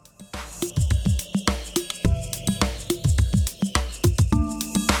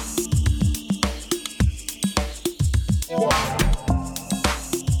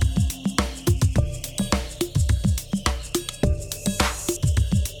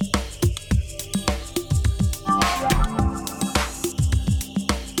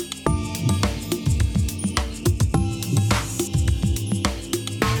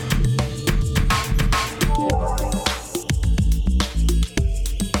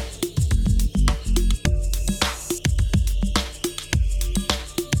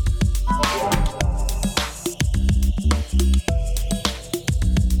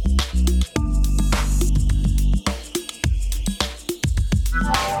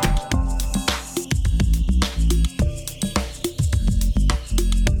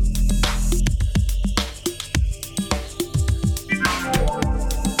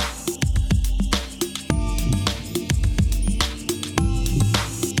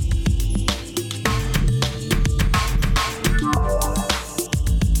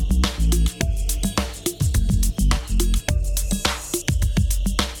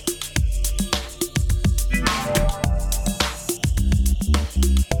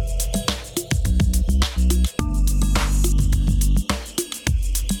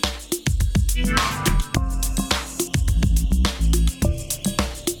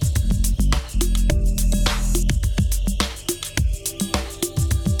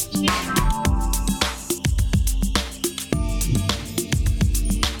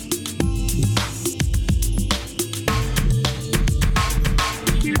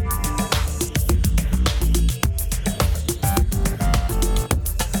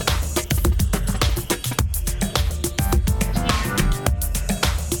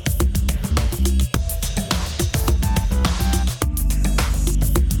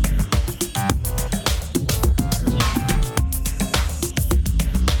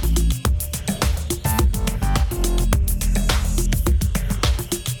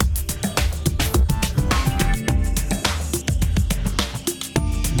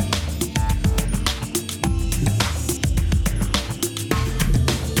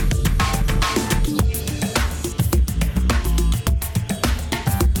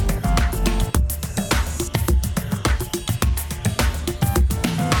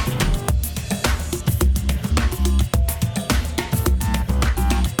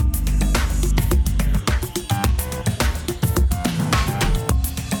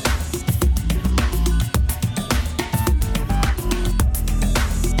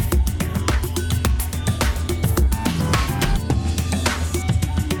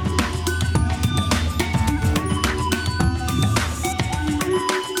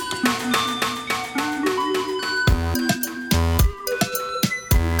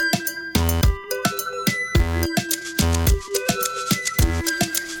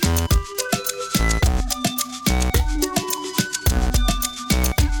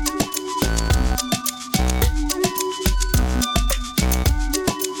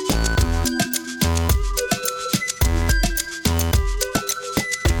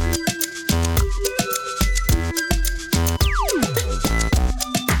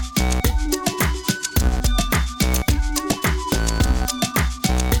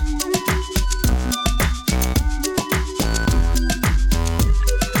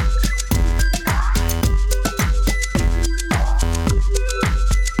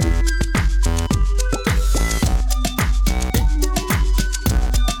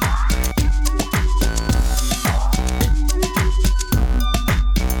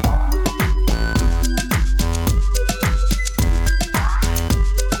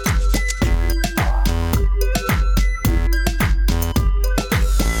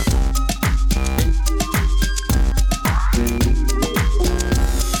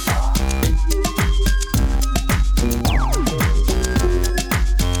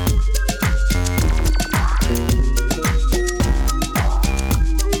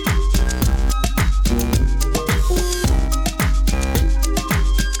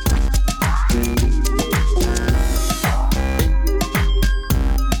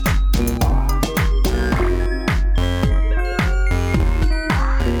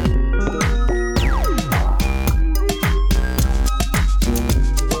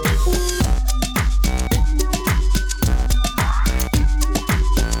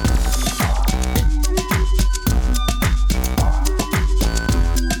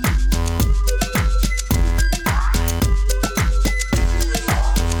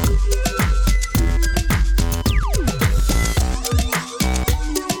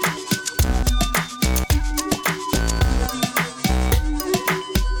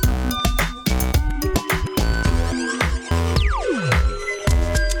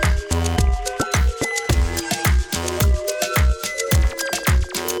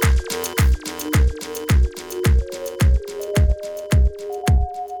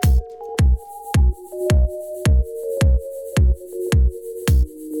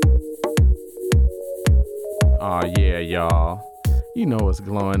 y'all. You know what's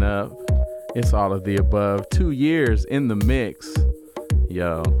glowing up. It's all of the above. 2 years in the mix.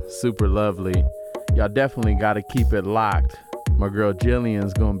 Yo, super lovely. Y'all definitely got to keep it locked. My girl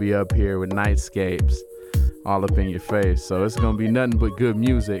Jillian's going to be up here with Nightscapes all up in your face. So it's going to be nothing but good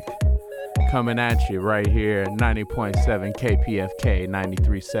music coming at you right here. 90.7 KPFK,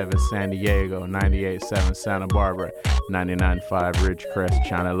 93.7 San Diego, 98.7 Santa Barbara, 99.5 Ridgecrest,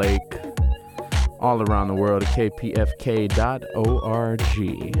 China Lake. All around the world at kpfk.org.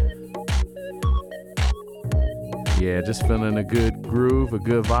 Yeah, just feeling a good groove, a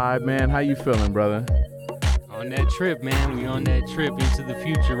good vibe, man. How you feeling, brother? On that trip, man. We on that trip into the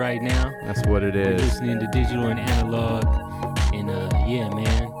future right now. That's what it is. We're listening to digital and analog. And yeah,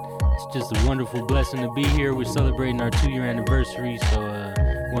 man. It's just a wonderful blessing to be here. We're celebrating our 2-year anniversary. So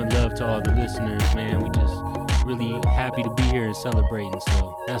one love to all the listeners, man. We just really happy to be here and celebrating.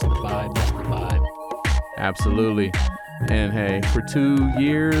 So that's the vibe. That's the vibe. Absolutely. And hey, for 2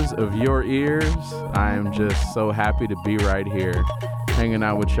 years of your ears, I am just so happy to be right here, hanging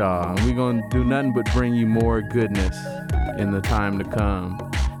out with y'all. And we're going to do nothing but bring you more goodness in the time to come.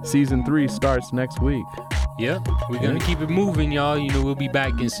 Season 3 starts next week. Yep, we're going to keep it moving, y'all. You know, we'll be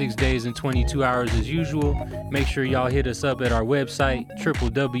back in 6 days and 22 hours as usual. Make sure y'all hit us up at our website,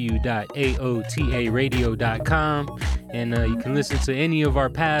 www.aotaradio.com. And you can listen to any of our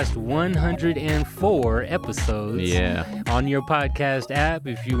past 104 episodes on your podcast app.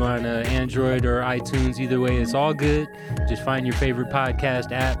 If you want Android or iTunes, either way, it's all good. Just find your favorite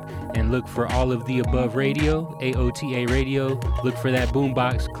podcast app and look for All of the Above Radio, AOTA Radio. Look for that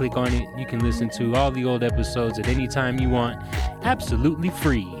boombox, click on it. You can listen to all the old episodes at any time you want, absolutely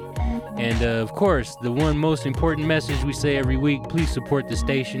free. And of course, the one most important message we say every week, please support the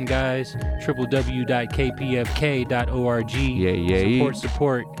station, guys. www.kpfk.org.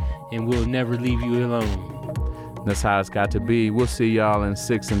 Support, and we'll never leave you alone. That's how it's got to be. We'll see y'all in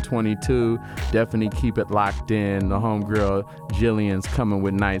 6 and 22. Definitely keep it locked in. The homegirl Jillian's coming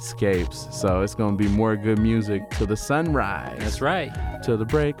with Nightscapes. So it's going to be more good music till the sunrise. That's right. Till the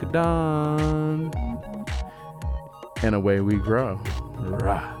break of dawn. And away we grow.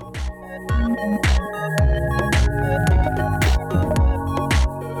 Rah.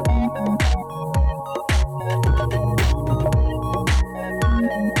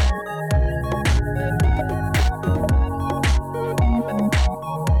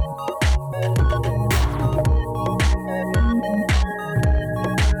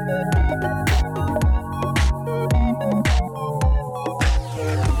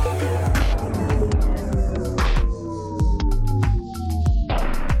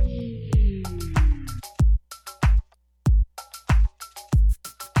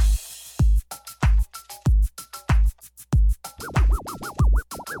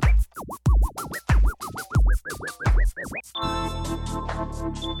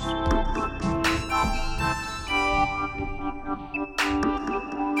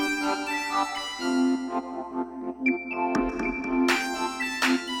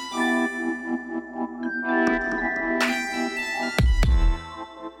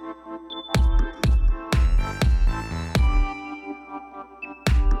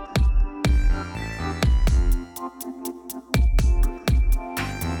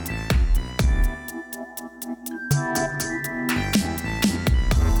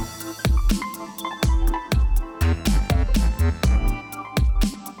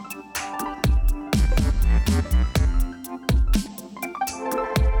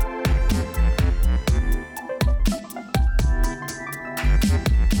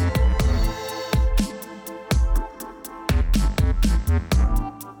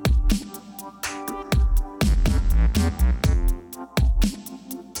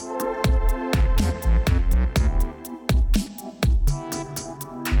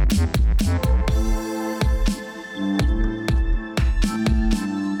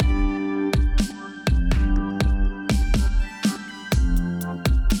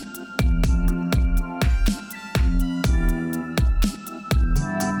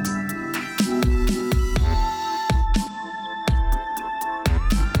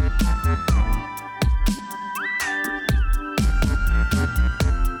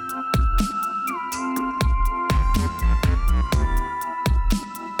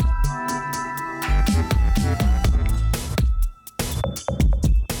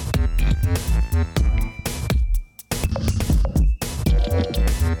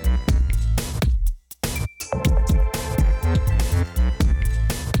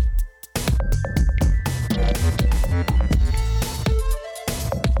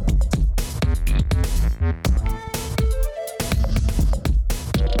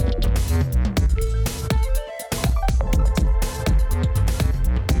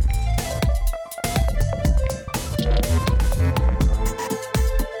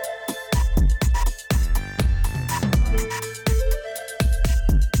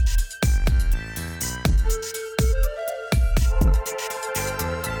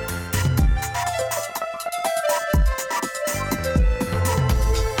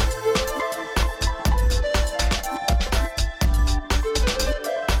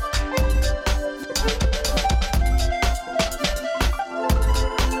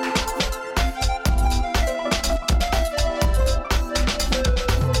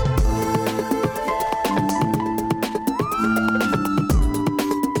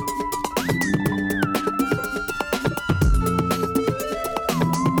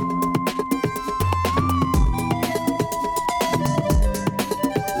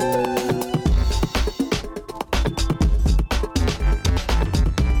 Thank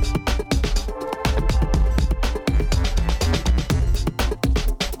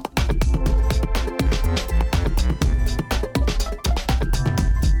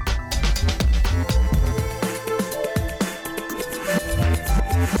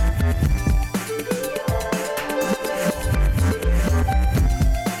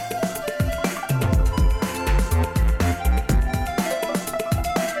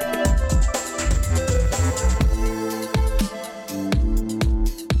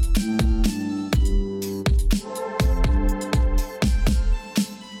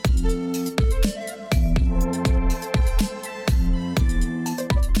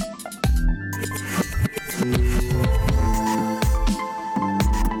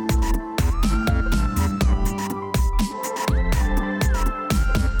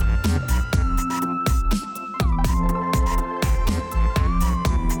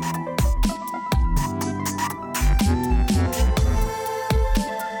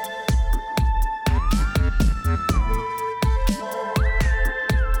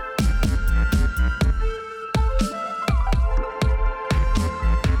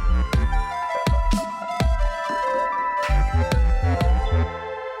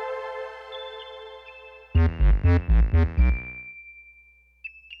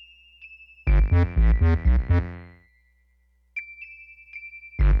you.